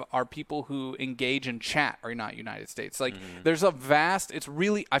 of our people who engage in chat are not United States. Like, there's a vast,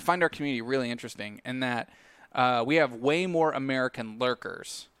 I find our community really interesting in that we have way more American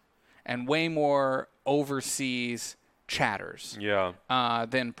lurkers and way more overseas chatters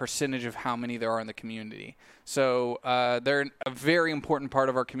than percentage of how many there are in the community. So they're a very important part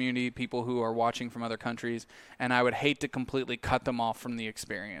of our community, people who are watching from other countries, and I would hate to completely cut them off from the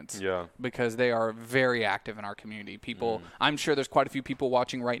experience because they are very active in our community. People, I'm sure there's quite a few people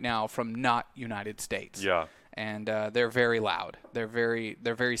watching right now from not United States. Yeah. And they're very loud. They're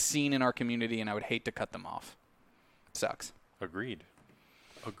very seen in our community, and I would hate to cut them off. Sucks. Agreed.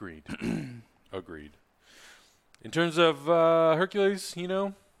 Agreed. In terms of Hercules,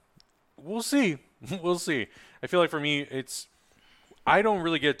 we'll see. We'll see. I feel like for me, I don't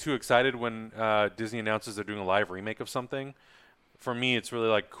really get too excited when Disney announces they're doing a live remake of something. For me, it's really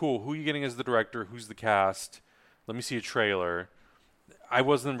like, cool, who are you getting as the director? Who's the cast? Let me see a trailer. I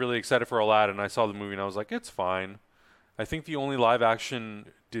wasn't really excited for Aladdin. I saw the movie and I was like, it's fine. I think the only live action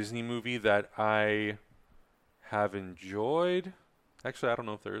Disney movie that I have enjoyed, actually, I don't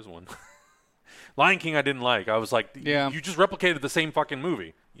know if there is one. Lion King I didn't like. I was like, you just replicated the same fucking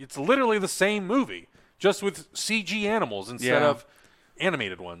movie. It's literally the same movie, just with CG animals instead of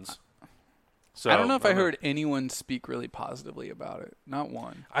animated ones. So I don't know if I heard anyone speak really positively about it. Not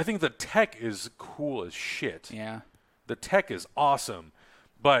one. I think the tech is cool as shit. Yeah. The tech is awesome.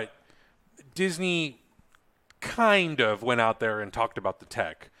 But Disney kind of went out there and talked about the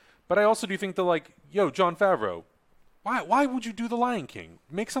tech. But I also do think that, Jon Favreau, why would you do The Lion King?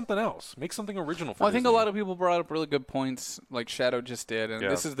 Make something else. Make something original for Disney. I think a lot of people brought up really good points, like Shadow just did. And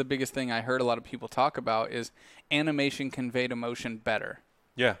this is the biggest thing I heard a lot of people talk about is animation conveyed emotion better.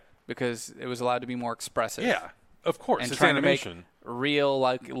 Yeah. Because it was allowed to be more expressive. Yeah, of course. And it's trying animation. To make real,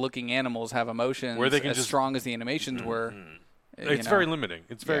 looking animals have emotions where they can as strong as the animations were. It's very limiting.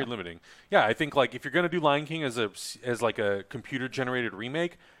 It's very limiting. Yeah, I think if you're going to do Lion King as a computer generated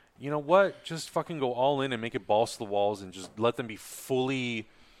remake, you know what? Just fucking go all in and make it balls to the walls and just let them be fully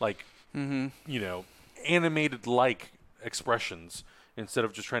animated expressions instead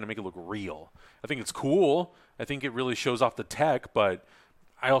of just trying to make it look real. I think it's cool. I think it really shows off the tech, but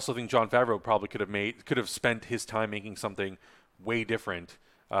I also think Jon Favreau probably could have spent his time making something way different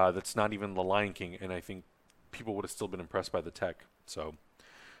that's not even The Lion King, and I think people would have still been impressed by the tech. So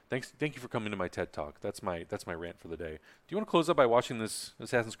thank you for coming to my TED Talk. That's my rant for the day. Do you want to close up by watching this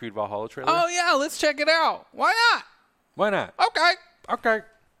Assassin's Creed Valhalla trailer? Oh yeah, let's check it out. Why not? Why not? Okay.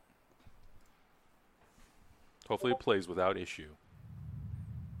 Hopefully it plays without issue.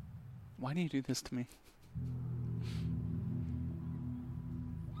 Why do you do this to me?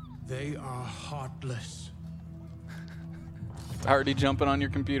 They are heartless. It's already jumping on your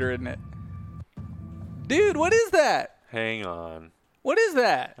computer, isn't it? Dude, what is that? Hang on. What is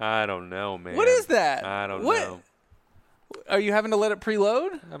that? I don't know, man. What is that? I don't know. Are you having to let it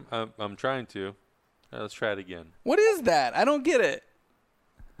preload? I'm trying to. Let's try it again. What is that? I don't get it.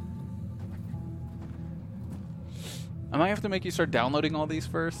 I might have to make you start downloading all these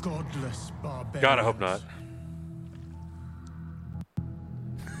first. Godless barbarians. God, I hope not.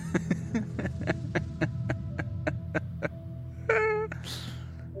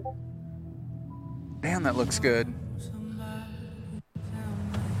 Damn, that looks good.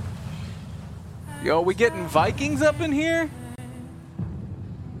 Yo, we getting Vikings up in here?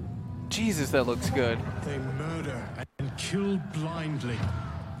 Jesus, that looks good. They murder and kill blindly.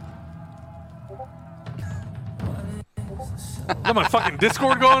 Got my fucking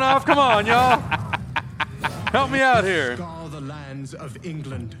Discord going off? Come on, y'all. Help me out here. Scar the lands of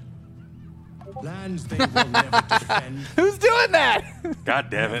England. Lands they will never defend. Who's doing that? God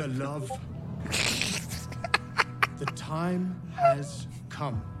damn Never it. love. The time has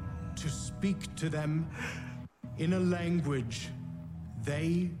come to speak to them in a language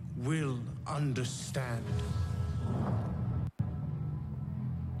they will understand.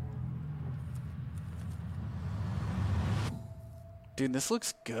 Dude, this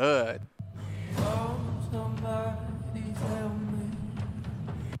looks good.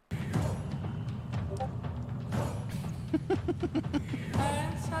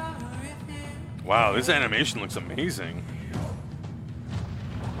 Wow, this animation looks amazing.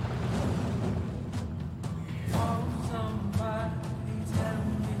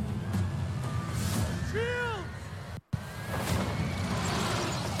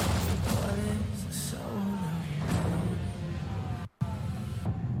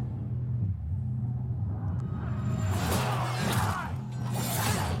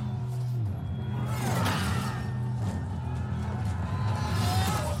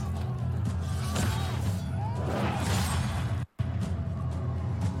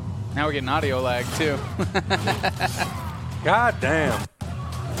 Now we're getting audio lag, too. God damn.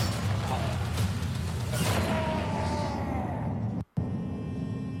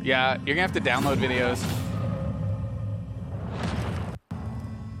 Yeah, you're going to have to download videos.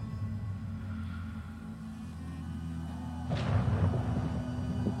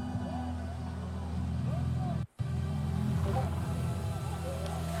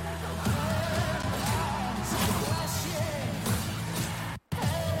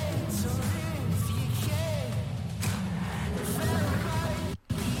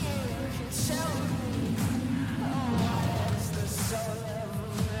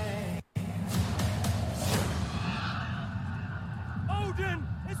 Odin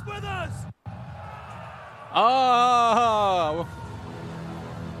is with us! Oh!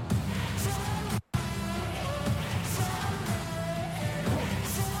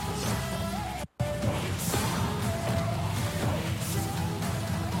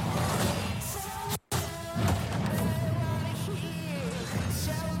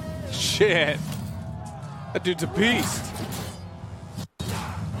 Shit. That dude's a beast.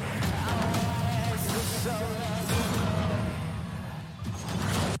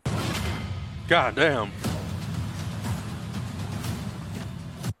 God damn.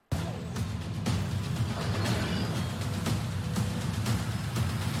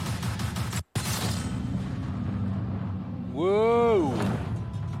 Whoa.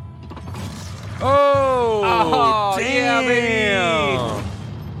 Oh, yeah, baby. damn.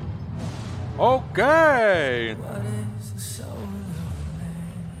 Okay.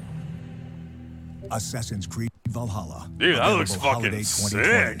 Assassin's Creed Valhalla. Dude, that looks Available fucking holiday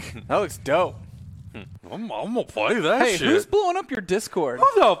 2020. sick. That looks dope. I'm gonna play that Hey, shit. who's blowing up your Discord? Who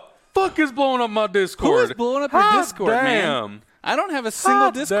the fuck is blowing up my Discord? Who is blowing up your Hot Discord, man? damn. I don't have a single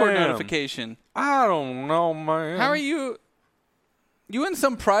Hot Discord damn. notification. I don't know, man. How are you? You in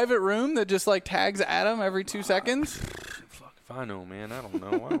some private room that just like tags Adam every 2 seconds? Fuck if I know, man. I don't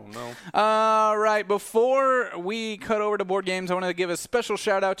know. I don't know. All right. Before we cut over to board games, I want to give a special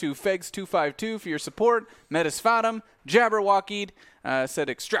shout out to Fegs252 for your support. Metis Fatum, Jabberwockied said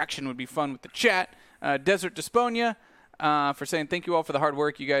Extraction would be fun with the chat. Desert Desponia for saying thank you all for the hard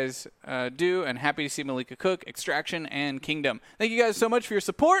work you guys do, and happy to see Malika cook, Extraction, and Kingdom. Thank you guys so much for your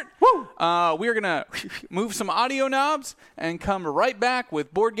support. Woo! We're going to move some audio knobs and come right back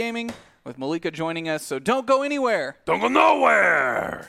with board gaming with Malika joining us, so don't go anywhere. Don't go nowhere.